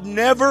it. God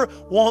never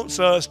wants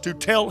us to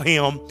tell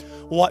Him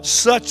what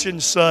such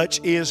and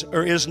such is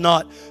or is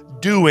not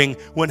doing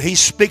when He's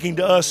speaking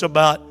to us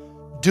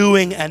about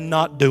doing and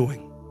not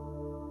doing.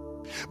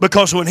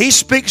 Because when He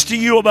speaks to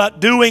you about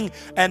doing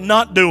and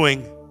not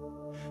doing,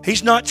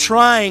 He's not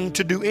trying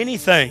to do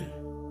anything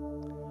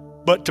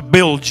but to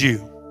build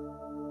you.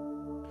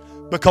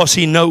 Because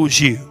He knows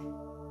you.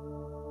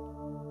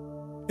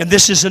 And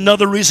this is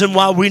another reason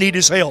why we need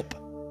His help.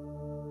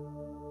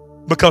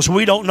 Because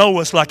we don't know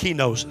us like He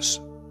knows us.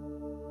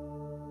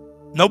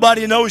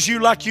 Nobody knows you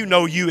like you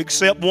know you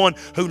except one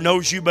who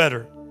knows you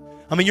better.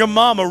 I mean, your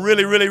mama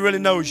really, really, really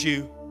knows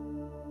you.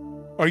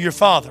 Or your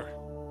father.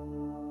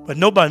 But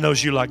nobody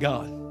knows you like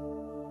God.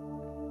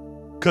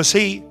 Because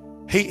He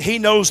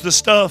knows the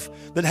stuff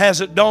that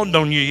hasn't dawned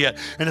on you yet.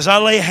 And as I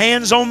lay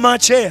hands on my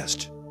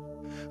chest,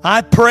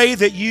 I pray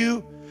that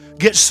you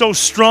get so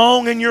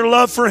strong in your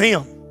love for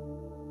Him.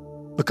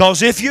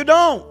 Because if you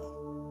don't,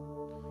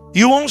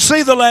 you won't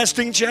see the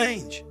lasting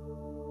change.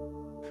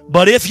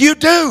 But if you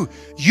do,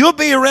 you'll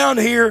be around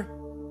here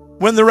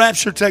when the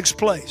rapture takes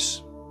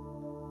place.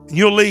 And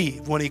you'll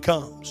leave when He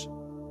comes.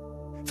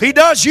 If He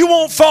does, you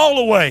won't fall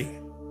away.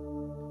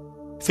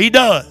 If He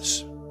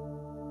does,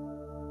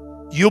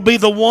 you'll be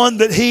the one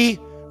that He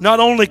not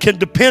only can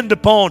depend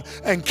upon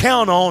and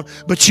count on,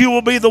 but you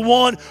will be the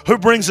one who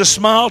brings a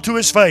smile to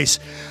His face.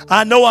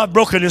 I know I've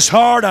broken His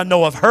heart. I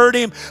know I've hurt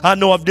Him. I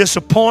know I've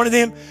disappointed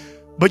Him.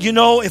 But you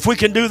know, if we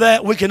can do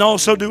that, we can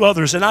also do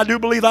others. And I do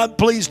believe I've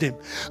pleased Him.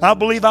 I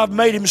believe I've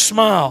made Him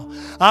smile.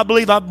 I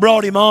believe I've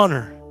brought Him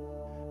honor.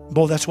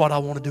 Boy, that's what I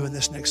want to do in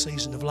this next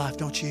season of life,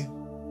 don't you?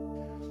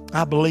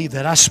 I believe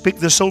that. I speak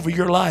this over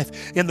your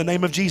life in the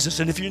name of Jesus.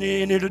 And if you're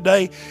in here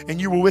today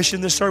and you were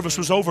wishing this service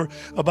was over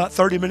about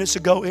 30 minutes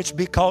ago, it's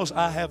because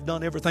I have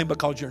done everything but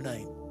called your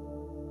name.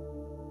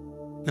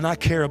 And I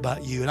care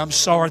about you. And I'm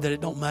sorry that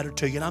it don't matter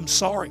to you. And I'm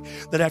sorry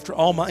that after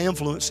all my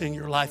influence in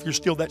your life, you're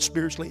still that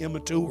spiritually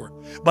immature.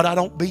 But I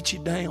don't beat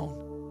you down.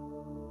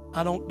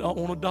 I don't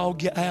want to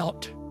dog you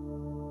out.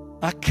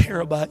 I care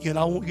about you, and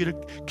I want you to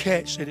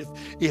catch that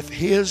if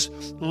His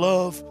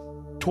love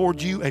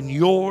toward you and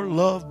your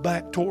love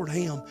back toward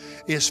Him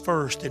is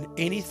first, and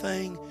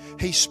anything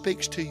He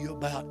speaks to you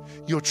about,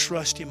 you'll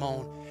trust Him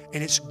on.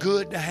 And it's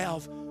good to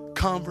have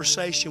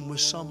conversation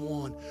with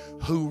someone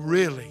who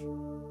really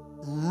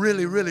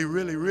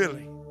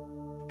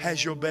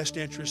has your best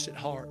interest at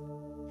heart.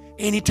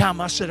 Anytime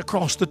I sit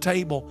across the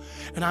table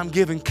and I'm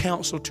giving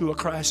counsel to a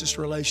crisis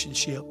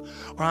relationship,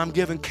 or I'm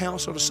giving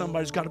counsel to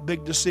somebody who's got a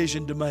big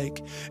decision to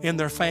make in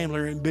their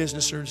family or in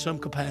business or in some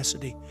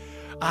capacity,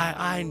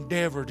 I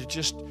endeavor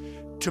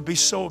to be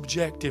so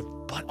objective,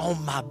 but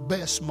on my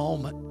best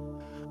moment,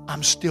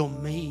 I'm still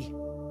me,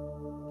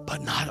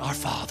 but not our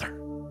Father.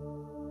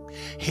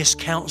 His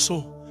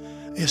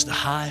counsel is the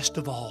highest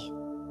of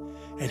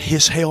all, and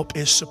His help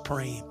is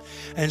supreme.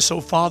 And so,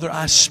 Father,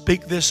 I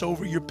speak this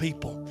over your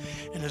people.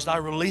 And as I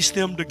release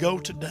them to go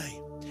today,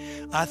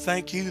 I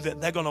thank you that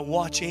they're going to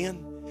watch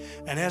in.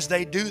 And as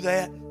they do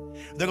that,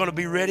 they're going to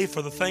be ready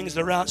for the things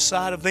that are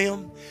outside of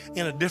them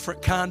in a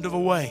different kind of a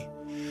way.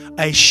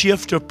 A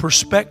shift of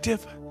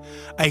perspective,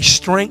 a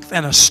strength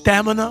and a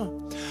stamina,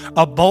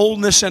 a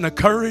boldness and a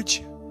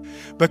courage,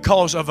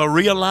 because of a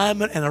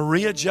realignment and a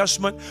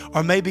readjustment,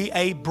 or maybe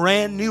a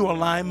brand new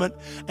alignment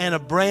and a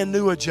brand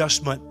new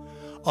adjustment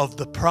of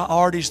the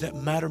priorities that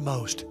matter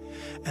most.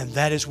 And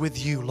that is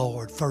with you,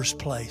 Lord, first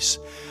place.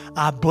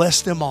 I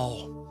bless them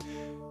all.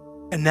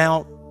 And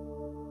now,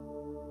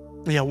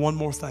 one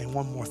more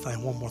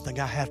thing.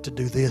 I have to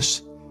do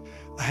this.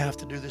 I have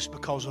to do this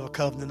because of a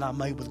covenant I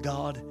made with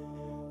God.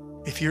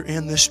 If you're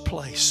in this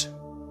place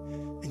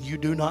and you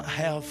do not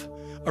have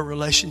a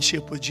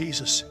relationship with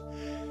Jesus,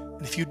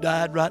 and if you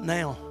died right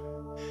now,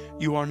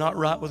 you are not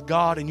right with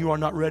God and you are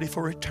not ready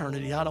for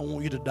eternity. I don't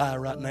want you to die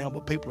right now,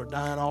 but people are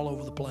dying all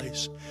over the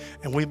place.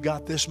 And we've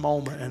got this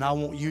moment, and I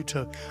want you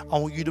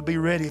to be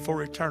ready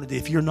for eternity.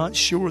 If you're not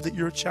sure that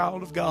you're a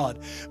child of God,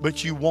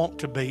 but you want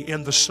to be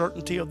in the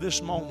certainty of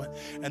this moment,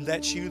 and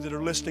that's you that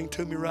are listening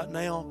to me right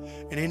now,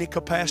 in any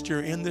capacity or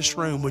in this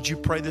room, would you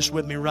pray this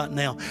with me right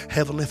now?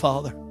 Heavenly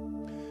Father,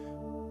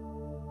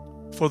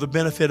 for the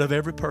benefit of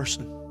every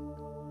person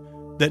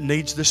that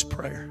needs this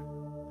prayer,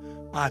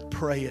 I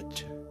pray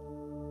it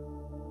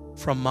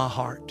from my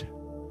heart.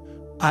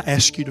 I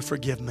ask you to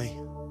forgive me.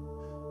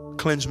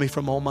 Cleanse me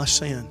from all my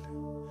sin.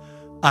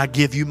 I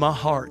give you my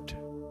heart.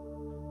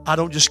 I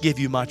don't just give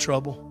you my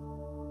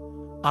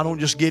trouble. I don't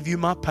just give you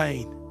my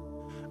pain.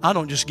 I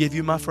don't just give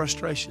you my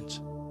frustrations.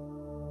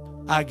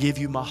 I give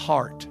you my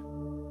heart.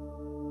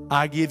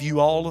 I give you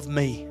all of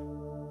me.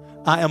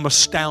 I am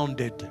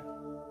astounded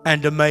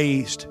and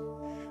amazed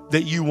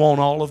that you want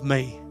all of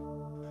me.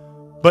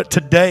 But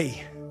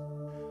today,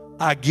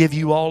 I give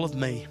you all of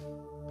me.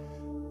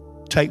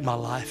 Take my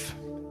life.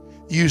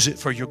 Use it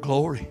for your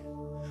glory.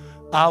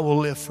 I will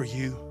live for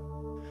you.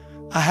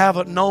 I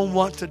haven't known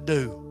what to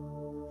do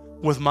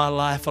with my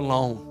life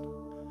alone.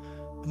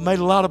 I made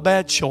a lot of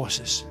bad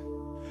choices.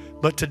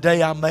 But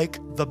today I make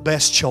the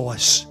best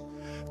choice,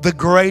 the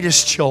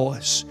greatest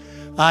choice.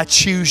 I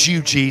choose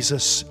you,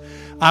 Jesus.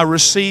 I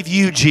receive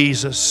you,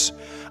 Jesus.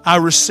 I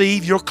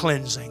receive your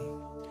cleansing.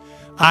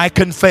 I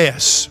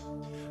confess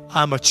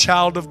I'm a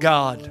child of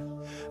God.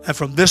 And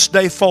from this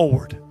day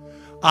forward,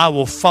 I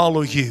will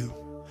follow you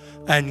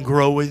and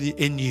grow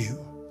in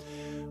you.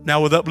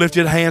 Now with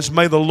uplifted hands,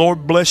 may the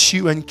Lord bless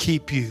you and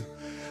keep you.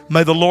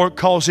 May the Lord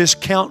cause His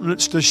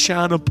countenance to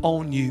shine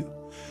upon you.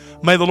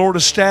 May the Lord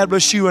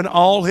establish you in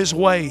all His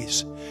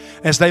ways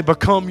as they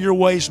become your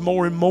ways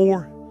more and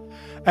more.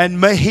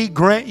 And may He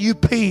grant you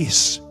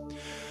peace.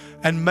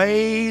 And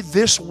may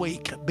this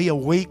week be a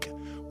week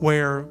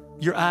where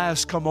your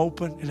eyes come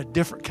open in a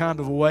different kind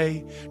of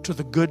way to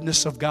the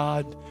goodness of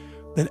God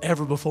than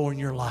ever before in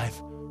your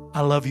life.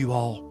 I love you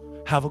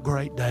all. Have a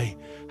great day.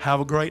 Have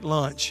a great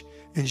lunch.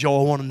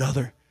 Enjoy one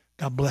another.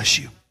 God bless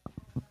you.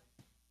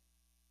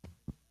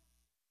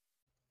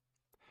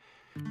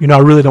 You know, I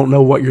really don't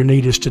know what your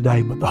need is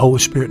today, but the Holy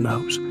Spirit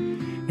knows.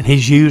 And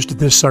He's used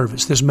this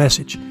service, this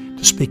message,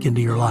 to speak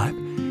into your life.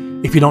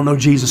 If you don't know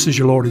Jesus as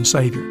your Lord and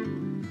Savior,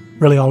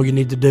 really all you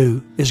need to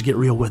do is get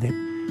real with Him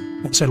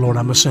and say, Lord,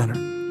 I'm a sinner,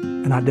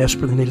 and I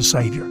desperately need a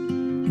Savior.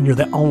 And you're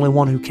the only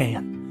one who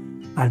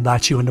can. I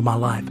invite you into my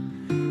life.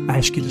 I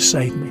ask you to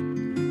save me.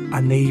 I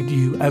need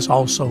you as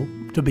also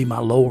to be my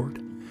Lord.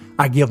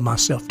 I give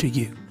myself to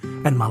you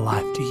and my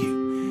life to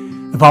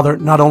you. And Father,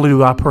 not only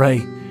do I pray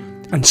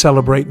and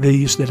celebrate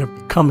these that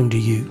are coming to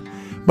you,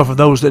 but for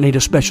those that need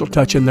a special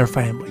touch in their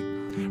family,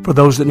 for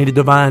those that need a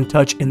divine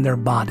touch in their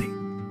body,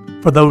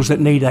 for those that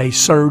need a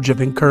surge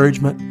of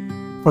encouragement,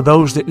 for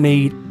those that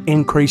need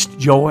increased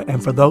joy,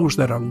 and for those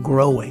that are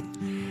growing,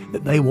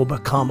 that they will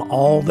become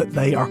all that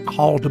they are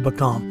called to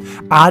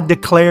become. I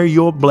declare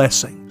your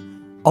blessing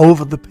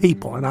over the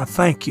people, and I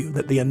thank you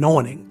that the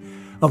anointing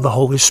of the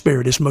Holy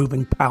Spirit is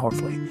moving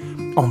powerfully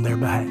on their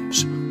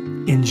behalves.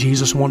 In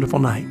Jesus' wonderful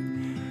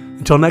name.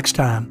 Until next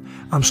time,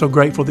 I'm so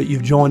grateful that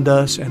you've joined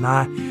us, and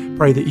I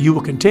pray that you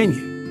will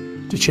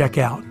continue to check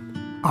out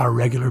our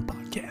regular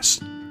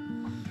podcasts.